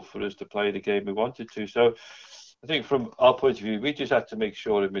difficult for us to play the game we wanted to. So, I think from our point of view, we just had to make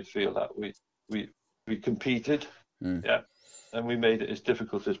sure in midfield that we competed, and we made it as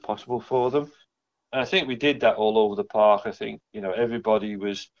difficult as possible for them. And I think we did that all over the park. I think everybody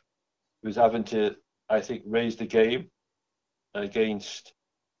was having to, I think, raise the game against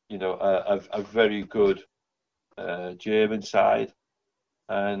a very good German side,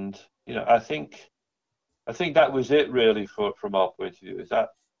 and I think that was it really from our point of view, is that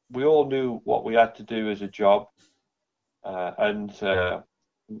we all knew what we had to do as a job, and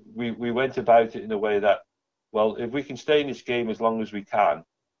we went about it in a way that, well, if we can stay in this game as long as we can,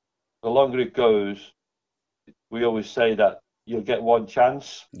 the longer it goes, we always say that you'll get one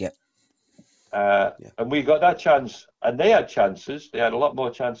chance. And we got that chance, and they had chances. They had a lot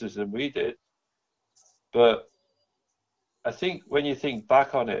more chances than we did. But I think when you think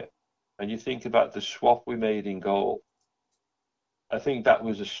back on it, and you think about the swap we made in goal, I think that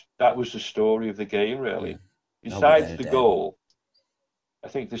was the story of the game, really. Besides the goal, I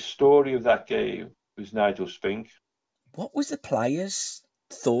think the story of that game was Nigel Spink. What was the players'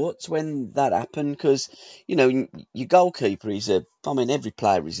 thoughts when that happened? Because, your goalkeeper every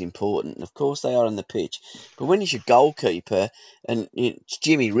player is important. Of course they are on the pitch. But when it's your goalkeeper and it's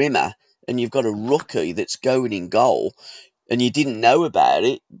Jimmy Rimmer and you've got a rookie that's going in goal, and you didn't know about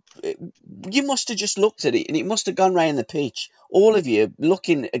it, you must have just looked at it and it must have gone round the pitch. All of you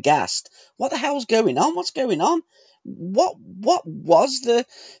looking aghast. What the hell's going on? What's going on? What was the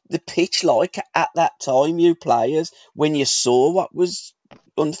pitch like at that time, you players, when you saw what was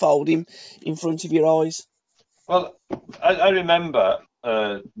unfolding in front of your eyes? Well, I remember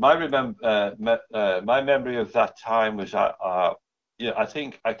my memory of that time was I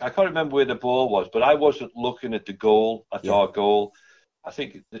think I can't remember where the ball was, but I wasn't looking at the goal, our goal. I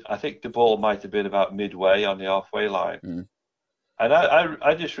think the ball might have been about midway on the halfway line, and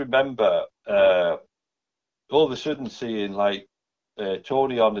I just remember all of a sudden seeing like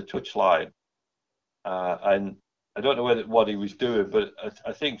Tony on the touchline, and I don't know what he was doing, but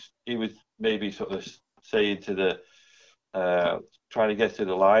I think he was maybe sort of saying to the trying to get to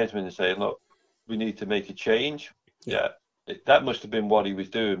the linesman and saying, "Look, we need to make a change." Yeah. That must have been what he was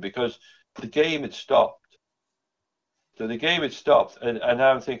doing, because the game had stopped. So the game had stopped, and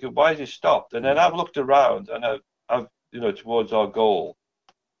I'm thinking, why has it stopped? And then I've looked around, and I've towards our goal,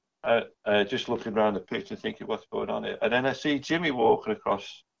 just looking around the pitch and thinking, what's going on here? And then I see Jimmy walking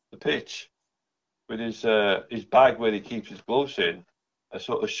across the pitch with his bag where he keeps his gloves in,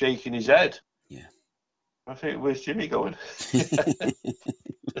 sort of shaking his head. Yeah. I think, where's Jimmy going? He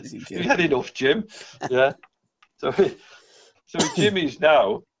had enough, Jim. Yeah. So Jimmy's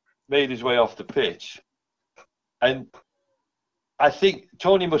now made his way off the pitch, and I think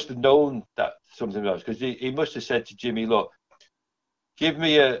Tony must have known that something else, because he must have said to Jimmy, "Look, give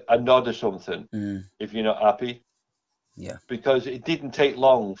me a nod or something if you're not happy." Yeah. Because it didn't take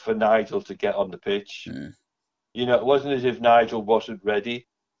long for Nigel to get on the pitch. It wasn't as if Nigel wasn't ready.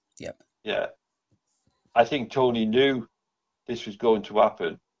 Yep. Yeah. I think Tony knew this was going to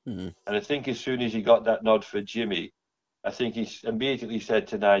happen, and I think as soon as he got that nod for Jimmy, I think he immediately said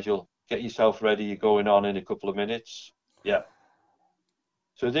to Nigel, "Get yourself ready, you're going on in a couple of minutes." Yeah.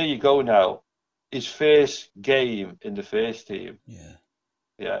 So there you go now. His first game in the first team. Yeah.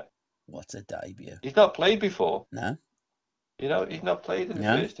 Yeah. What a debut. He's not played before. No. He's not played in the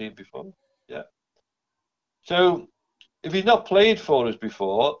first team before. Yeah. So if he's not played for us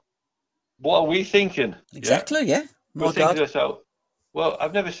before, what are we thinking? Exactly, yeah. We're thinking to ourselves, well,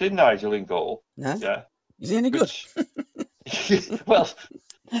 I've never seen Nigel in goal. No. Yeah. Is he any good? Well,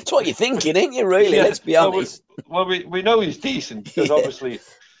 that's what you're thinking, ain't you, really? Yeah, let's be honest. Well, we know he's decent, because obviously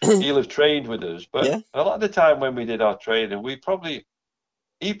he'll have trained with us. But a lot of the time when we did our training,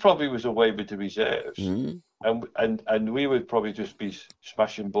 he probably was away with the reserves. And we would probably just be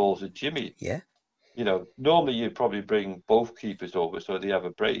smashing balls at Jimmy. Yeah. Normally you'd probably bring both keepers over so they have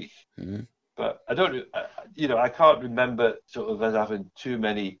a break. But I don't, I can't remember sort of us having too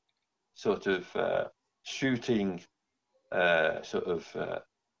many sort of shooting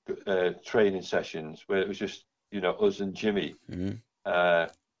training sessions where it was just us and Jimmy,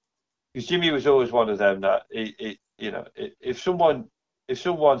 because Jimmy was always one of them that if someone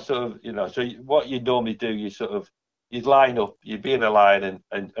sort of so what you normally do, you'd line up, you'd be in a line,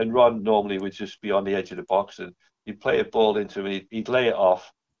 and Ron normally would just be on the edge of the box, and you'd play a ball into him, he'd lay it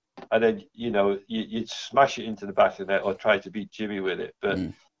off, and then you'd smash it into the back of the net or try to beat Jimmy with it. But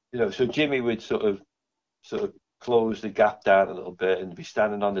so Jimmy would sort of close the gap down a little bit and be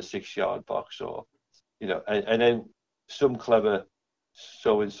standing on the 6-yard box, or and then some clever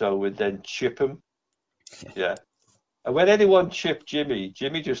so and so would then chip him. Yeah. And when anyone chipped Jimmy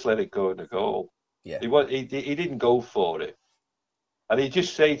just let it go in the goal. Yeah. He didn't go for it, and he'd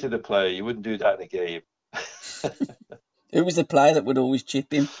just say to the player, "You wouldn't do that in a game." Who was the player that would always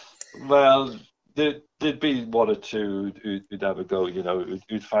chip him? Well, there'd be one or two who'd have a go,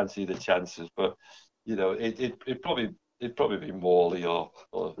 who'd fancy the chances, but it'd probably be Morley or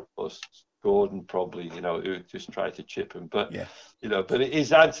Gordon probably, who'd just try to chip him. But but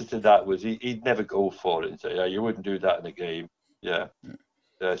his answer to that was he'd never go for it and say, "Yeah, you wouldn't do that in a game." Yeah.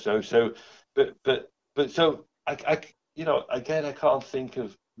 So again, I can't think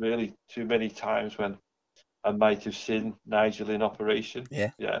of really too many times when I might have seen Nigel in operation.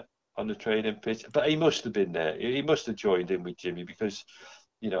 Yeah. Yeah. On the training pitch, but he must have been there. He must have joined in with Jimmy, because,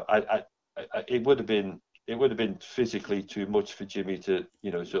 it would have been physically too much for Jimmy to,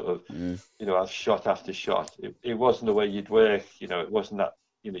 have shot after shot. It wasn't the way you'd work. It wasn't that.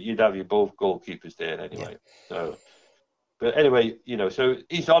 You'd have your both goalkeepers there anyway. Yeah. So, but anyway, so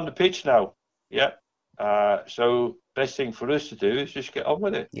he's on the pitch now. Yeah. So best thing for us to do is just get on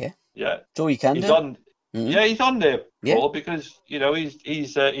with it. Yeah. Yeah. That's all you can do. He's on. Yeah, he's on there, Paul, because he's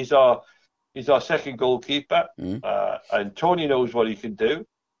our second goalkeeper, and Tony knows what he can do,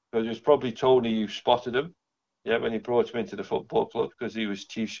 because it was probably Tony who spotted him, when he brought him into the football club, because he was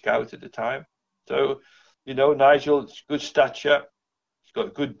chief scout at the time. So Nigel's good stature. He's got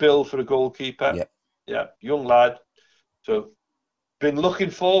a good build for a goalkeeper. Yep. Yeah, young lad. So, been looking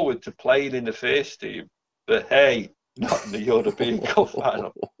forward to playing in the first team, but hey, not in the European Cup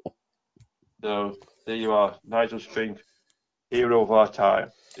final. So, there you are. Nigel Spink, hero of our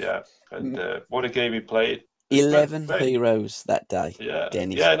time. Yeah, and what a game he played. 11 heroes that day, yeah.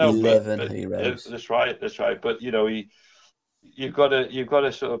 Dennis. Yeah, no, 11 heroes. That's right. But you've got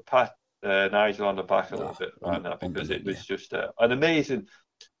to sort of pat Nigel on the back a little bit right now, because it was just an amazing.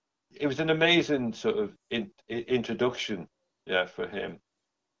 It was an amazing sort of introduction, for him.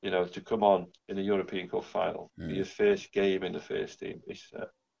 To come on in the European Cup final, be his first game in the first team. It's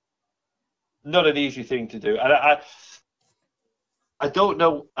not an easy thing to do, and I don't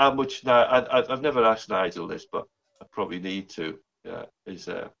know how much now. I've never asked Nigel this, but I probably need to.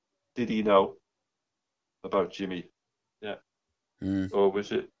 Did he know about Jimmy? Yeah. Or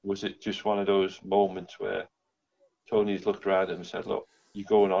was it just one of those moments where Tony's looked around him and said, "Look, you're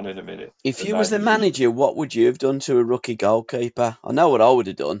going on in a minute." If you was the manager, what would you have done to a rookie goalkeeper? I know what I would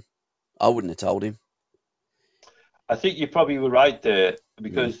have done. I wouldn't have told him. I think you probably were right there,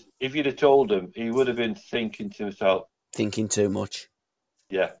 because if you'd have told him, he would have been thinking to himself. Thinking too much.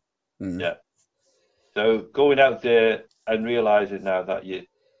 Yeah. Yeah. So going out there and realising now that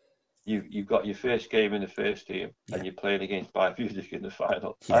you've got your first game in the first team and you're playing against Bayern Munich in the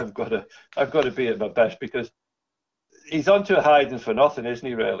final. Yeah. I've got to be at my best, because he's onto hiding for nothing, isn't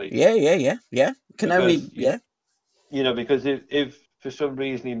he? Really? Yeah. Because if for some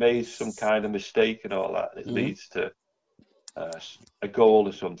reason he made some kind of mistake and all that, it leads to a goal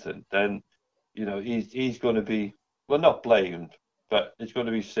or something, then he's going to be, well, not blamed, but it's going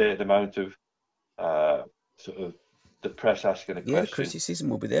to be a certain amount of sort of the press asking a question. Yeah, criticism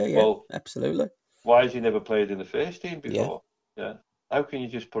will be there. Yeah, well, absolutely. Why has he never played in the first team before? Yeah. How can you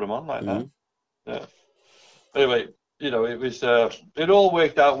just put him on like that? Yeah. Anyway, it was it all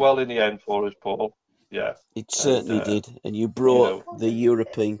worked out well in the end for us, Paul. Yeah. It certainly did. And you brought the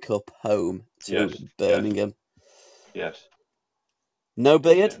European Cup home to Birmingham. Yes. No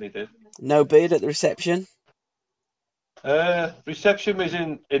beard? Did. No beard at the reception? Reception was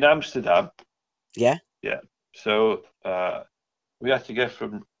in Amsterdam. Yeah. Yeah. So we had to get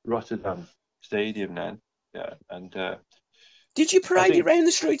from Rotterdam Stadium then. Yeah. And did you parade it around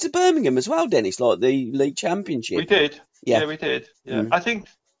the streets of Birmingham as well, Dennis, like the League Championship? We did. Yeah, we did. Yeah. I think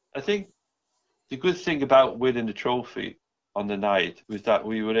the good thing about winning the trophy on the night was that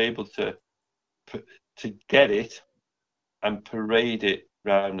we were able to get it and parade it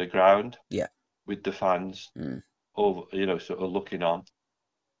round the ground. Yeah. With the fans. Over, sort of looking on.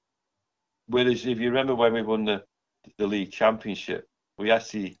 Whereas if you remember when we won the League Championship, we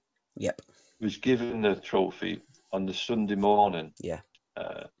actually was given the trophy on the Sunday morning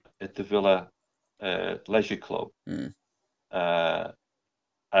at the Villa Leisure Club,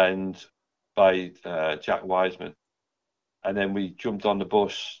 and by Jack Wiseman, and then we jumped on the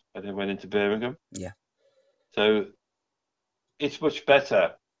bus and then went into Birmingham. Yeah. So it's much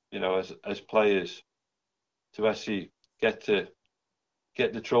better, as players, to actually get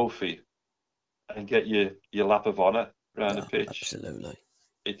the trophy and get your lap of honour around the pitch. Absolutely.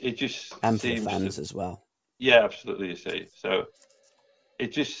 It just and seems for fans as well. Yeah, absolutely. You see, so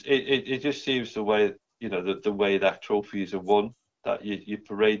it just seems the way the way that trophies are won, that you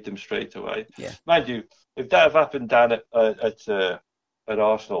parade them straight away. Yeah. Mind you, if that have happened down at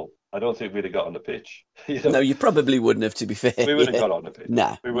Arsenal, I don't think we'd have got on the pitch. No, you probably wouldn't have, to be fair. We wouldn't have got on the pitch.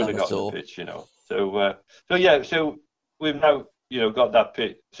 No, we wouldn't have got on the pitch, So we've now, got that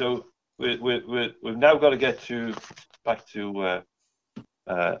pitch. So we've now got to get back to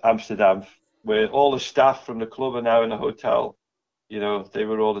Amsterdam, where all the staff from the club are now in the hotel. They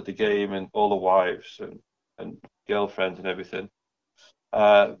were all at the game, and all the wives and girlfriends and everything.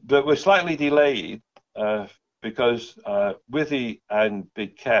 But we're slightly delayed because Withy and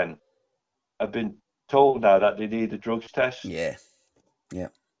Big Ken have been told now that they need a drugs test. Yeah.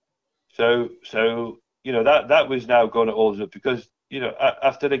 So that was now going to hold us up, because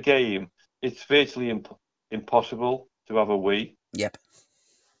after the game it's virtually impossible to have a wee. Yep.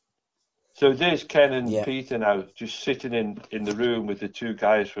 So there's Ken and Peter now just sitting in the room with the two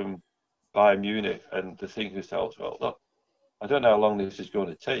guys from Bayern Munich, and they're thinking to themselves, well, look, I don't know how long this is going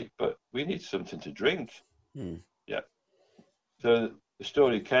to take, but we need something to drink. Yeah. So the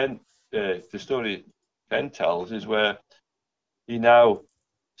story Ken tells is where he now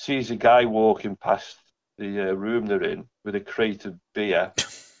sees a guy walking past the room they're in with a crate of beer.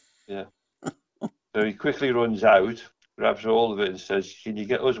 Yeah. So he quickly runs out, grabs all of it and says, "Can you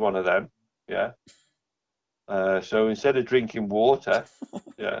get us one of them?" Yeah. So instead of drinking water,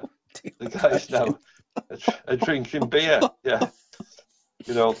 the guy's now a drinking beer. Yeah,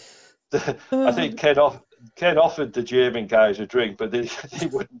 you know, I think Ken offered the German guys a drink, but they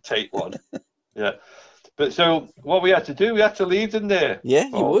wouldn't take one. Yeah, but so what we had to do, we had to leave them there. Yeah,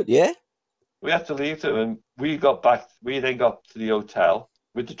 you would. Yeah, we had to leave them, and we got back. We then got to the hotel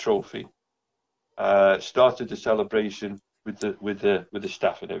with the trophy. Started the celebration with the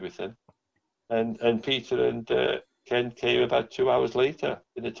staff and everything, and Peter and Ken came about 2 hours later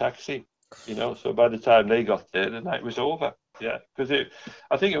in a taxi. So by the time they got there, the night was over. Yeah, because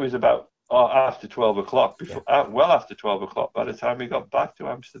I think it was about after 12 o'clock. Well after 12 o'clock by the time we got back to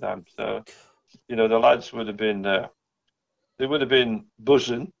Amsterdam. So, the lads would have been they would have been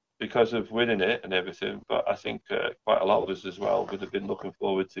buzzing because of winning it and everything. But I think quite a lot of us as well would have been looking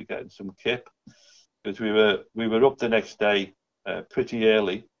forward to getting some kip, because we were up the next day pretty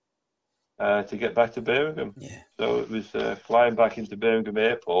early to get back to Birmingham. Yeah. So it was flying back into Birmingham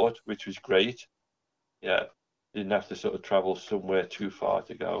Airport, which was great. Yeah, didn't have to sort of travel somewhere too far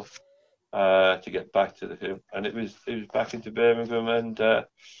to go to get back to the film. And it was back into Birmingham, and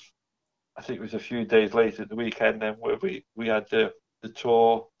I think it was a few days later, the weekend, then where we had the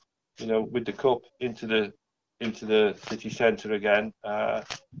tour, with the cup into the city centre again,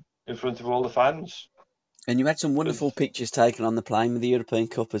 in front of all the fans. And you had some wonderful pictures taken on the plane with the European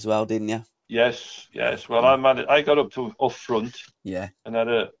Cup as well, didn't you? Yes. Well, I got up front. Yeah. And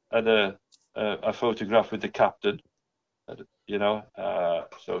had a photograph with the captain.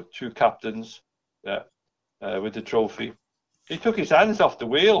 So two captains. Yeah. With the trophy. He took his hands off the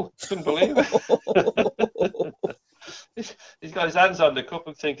wheel. Couldn't believe it. He's got his hands on the cup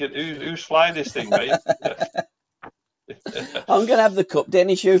and thinking, who's flying this thing, mate? I'm going to have the cup.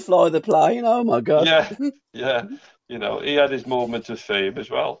 Dennis, you fly the plane. Oh, my God. Yeah. He had his moment of fame as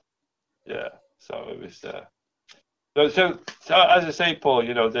well. Yeah. So it was... So as I say, Paul,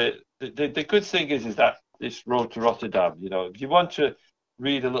 the good thing is that this road to Rotterdam, if you want to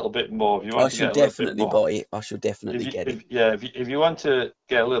read a little bit more, if you want I should definitely buy it. I should definitely get it. If you want to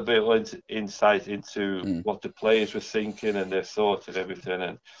get a little bit of insight into what the players were thinking and their thoughts and everything,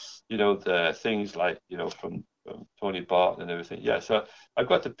 and the things like from Tony Barton and everything. Yeah, so I've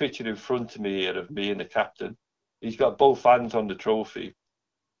got the picture in front of me here of me and the captain. He's got both hands on the trophy.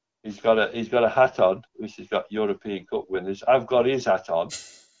 He's got a hat on, which has got European Cup winners. I've got his hat on,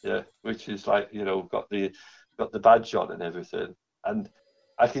 yeah, which is like got the badge on and everything. And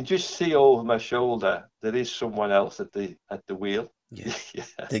I can just see over my shoulder there is someone else at the wheel. Yeah.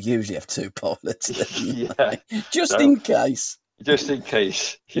 They usually have two pilots. Yeah. Just in case. Just in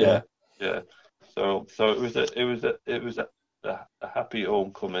case. Yeah. So it was a happy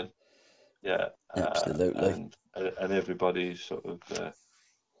homecoming. Yeah. Absolutely. And everybody's sort of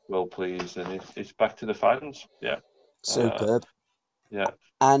well pleased, and it's back to the fans. Yeah. Superb. Yeah.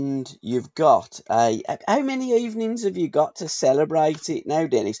 And you've got how many evenings have you got to celebrate it now,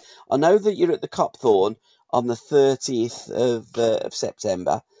 Dennis? I know that you're at the Copthorne on the 30th of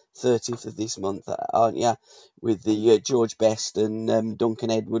September, 30th of this month, aren't you? With the George Best and Duncan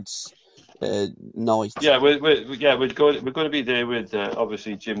Edwards night. Yeah, we're going to be there with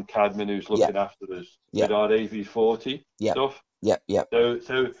obviously Jim Cadman, who's looking after us with our AV40 stuff. Yeah.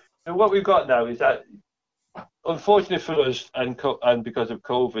 So what we've got now is that, unfortunately for us, and because of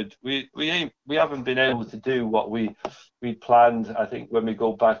COVID, we haven't been able to do what we planned. I think when we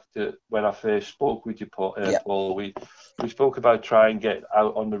go back to when I first spoke with you, Paul, we spoke about trying to get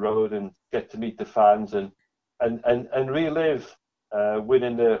out on the road and get to meet the fans and relive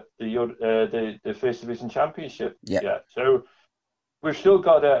winning the First Division Championship. Yeah. So we've still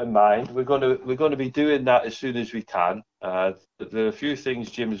got that in mind. We're going to be doing that as soon as we can. There are a few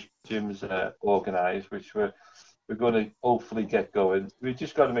things Jim's organised, which we're going to hopefully get going. We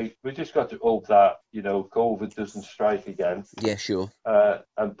just got to hope that COVID doesn't strike again. Yeah, sure.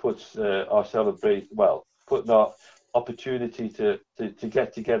 And puts putting our opportunity to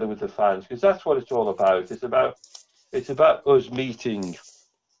get together with the fans, because that's what it's all about. It's about us meeting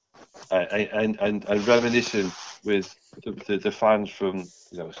and reminiscing with the fans from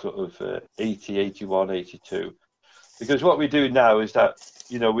sort of 80, 81, 82. Because what we do now is that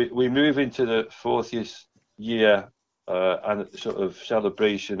we move into the 40th year and sort of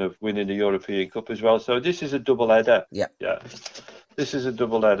celebration of winning the European Cup as well. So this is a double header. Yeah. This is a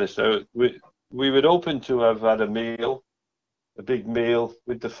double header. So we were open to have had a big meal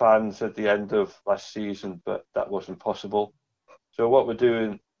with the fans at the end of last season, but that wasn't possible. So what we're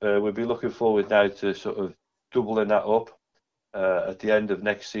doing, we'll be looking forward now to sort of doubling that up at the end of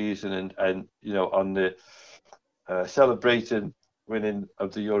next season, and on the celebrating winning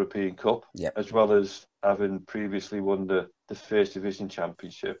of the European Cup, as well as having previously won the First Division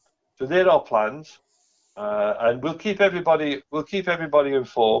Championship. So they're our plans. and we'll keep everybody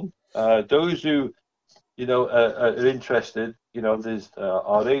informed. Those who are interested, there's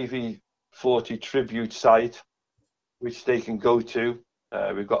our AV40 tribute site, which they can go to.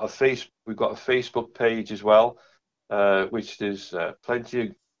 We've got a Facebook page as well, which there's plenty of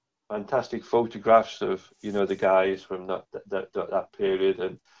fantastic photographs of the guys from that period,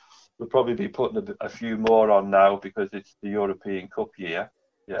 and we'll probably be putting a few more on now because it's the European Cup year.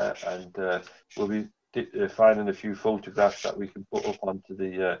 Yeah, and we'll be finding a few photographs that we can put up onto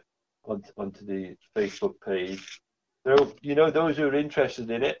the Facebook page. So those who are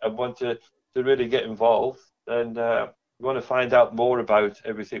interested in it and want to really get involved, and we want to find out more about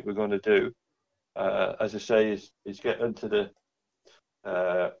everything we're going to do. As I say, is get into the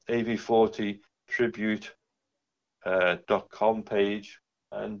AV40tribute.com page,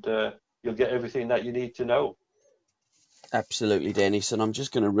 and you'll get everything that you need to know. Absolutely, Dennis, and I'm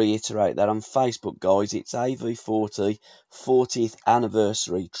just going to reiterate that on Facebook, guys, it's AV40 40th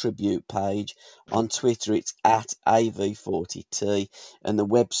Anniversary Tribute page. On Twitter, it's at AV40T, and the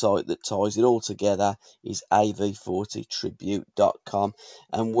website that ties it all together is AV40tribute.com,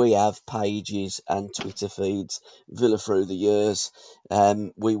 and we have pages and Twitter feeds, Villa through the years.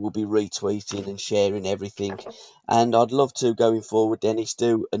 We will be retweeting and sharing everything, and I'd love to, going forward, Dennis,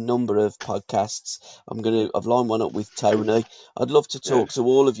 do a number of podcasts. I've lined one up with Tony. I'd love to talk to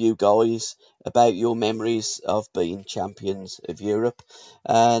all of you guys about your memories of being champions of Europe,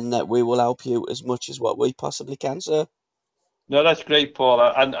 and we will help you as much as what we possibly can, sir. No, that's great, Paul.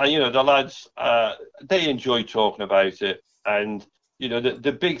 And the lads, they enjoy talking about it. And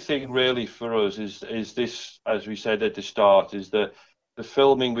the big thing really for us is this, as we said at the start, is the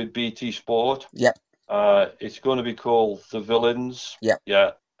filming with BT Sport. Yep. It's going to be called The Villains. Yep.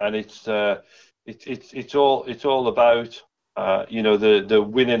 Yeah, and it's all about the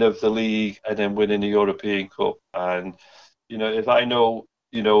winning of the league and then winning the European Cup. And if I know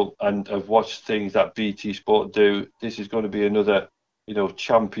and I've watched things that BT Sport do, this is going to be another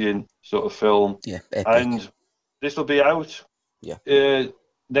champion sort of film. Yeah, epic. And this will be out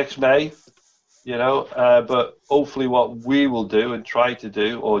next May. But hopefully what we will do and try to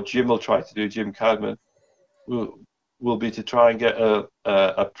do, or Jim will try to do, Jim Cadman, will be to try and get a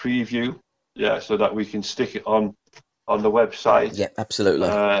preview. Yeah, so that we can stick it on the website. Yeah, absolutely.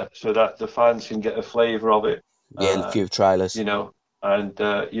 So that the fans can get a flavour of it. Yeah, a few trailers. And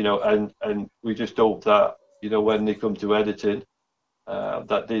we just hope that when they come to editing,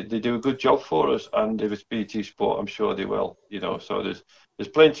 that they do a good job for us. And if it's BT Sport, I'm sure they will. So there's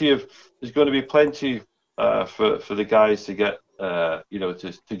going to be plenty for the guys to get. To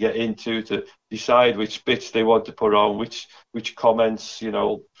get into, to decide which bits they want to put on, which comments,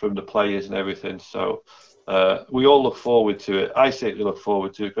 from the players and everything. So we all look forward to it. I certainly look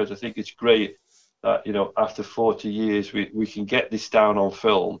forward to it because I think it's great that, after 40 years, we can get this down on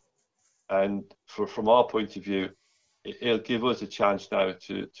film. And from our point of view, it'll give us a chance now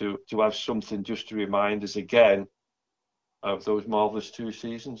to have something just to remind us again of those marvellous 2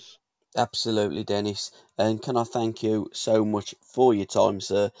 seasons. Absolutely, Dennis. And can I thank you so much for your time,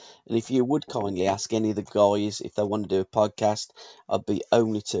 sir? And if you would kindly ask any of the guys if they want to do a podcast, I'd be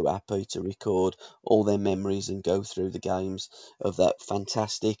only too happy to record all their memories and go through the games of that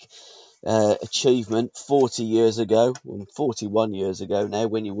fantastic achievement 40 years ago, 41 years ago now,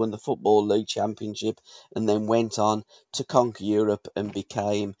 when you won the Football League Championship and then went on to conquer Europe and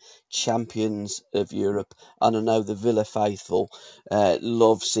became champions of Europe. And I know the Villa faithful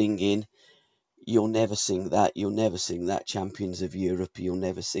love singing, "You'll never sing that, you'll never sing that, champions of Europe, you'll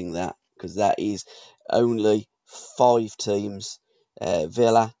never sing that," because that is only 5 teams,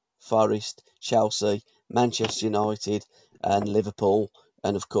 Villa, Forest, Chelsea, Manchester United and Liverpool.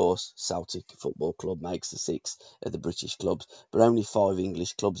 And of course, Celtic Football Club makes the 6th of the British clubs. But only 5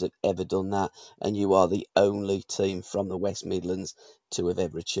 English clubs have ever done that. And you are the only team from the West Midlands to have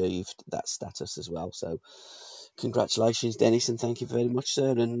ever achieved that status as well. So congratulations, Dennis, and thank you very much,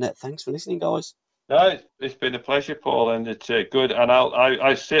 sir. And thanks for listening, guys. No, it's been a pleasure, Paul, and it's good. And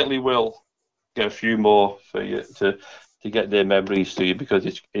I certainly will get a few more for you to get their memories to you, because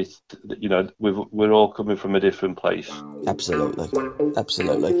it's we're all coming from a different place. Absolutely.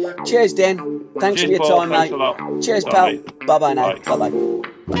 Cheers, Den. Thanks for your Paul. time, Thanks mate. a lot. Cheers, Bye. pal. Bye-bye now. Bye.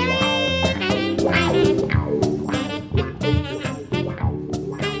 Bye-bye.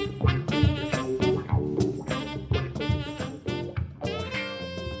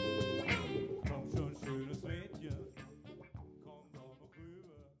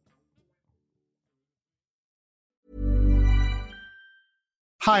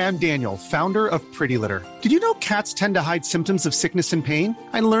 Hi, I'm Daniel, founder of Pretty Litter. Did you know cats tend to hide symptoms of sickness and pain?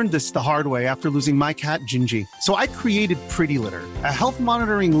 I learned this the hard way after losing my cat, Gingy. So I created Pretty Litter, a health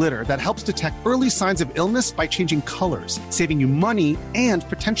monitoring litter that helps detect early signs of illness by changing colors, saving you money and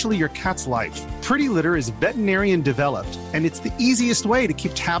potentially your cat's life. Pretty Litter is veterinarian developed, and it's the easiest way to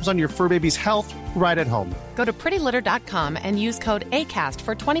keep tabs on your fur baby's health right at home. Go to prettylitter.com and use code ACAST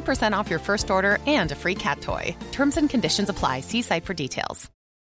for 20% off your first order and a free cat toy. Terms and conditions apply. See site for details.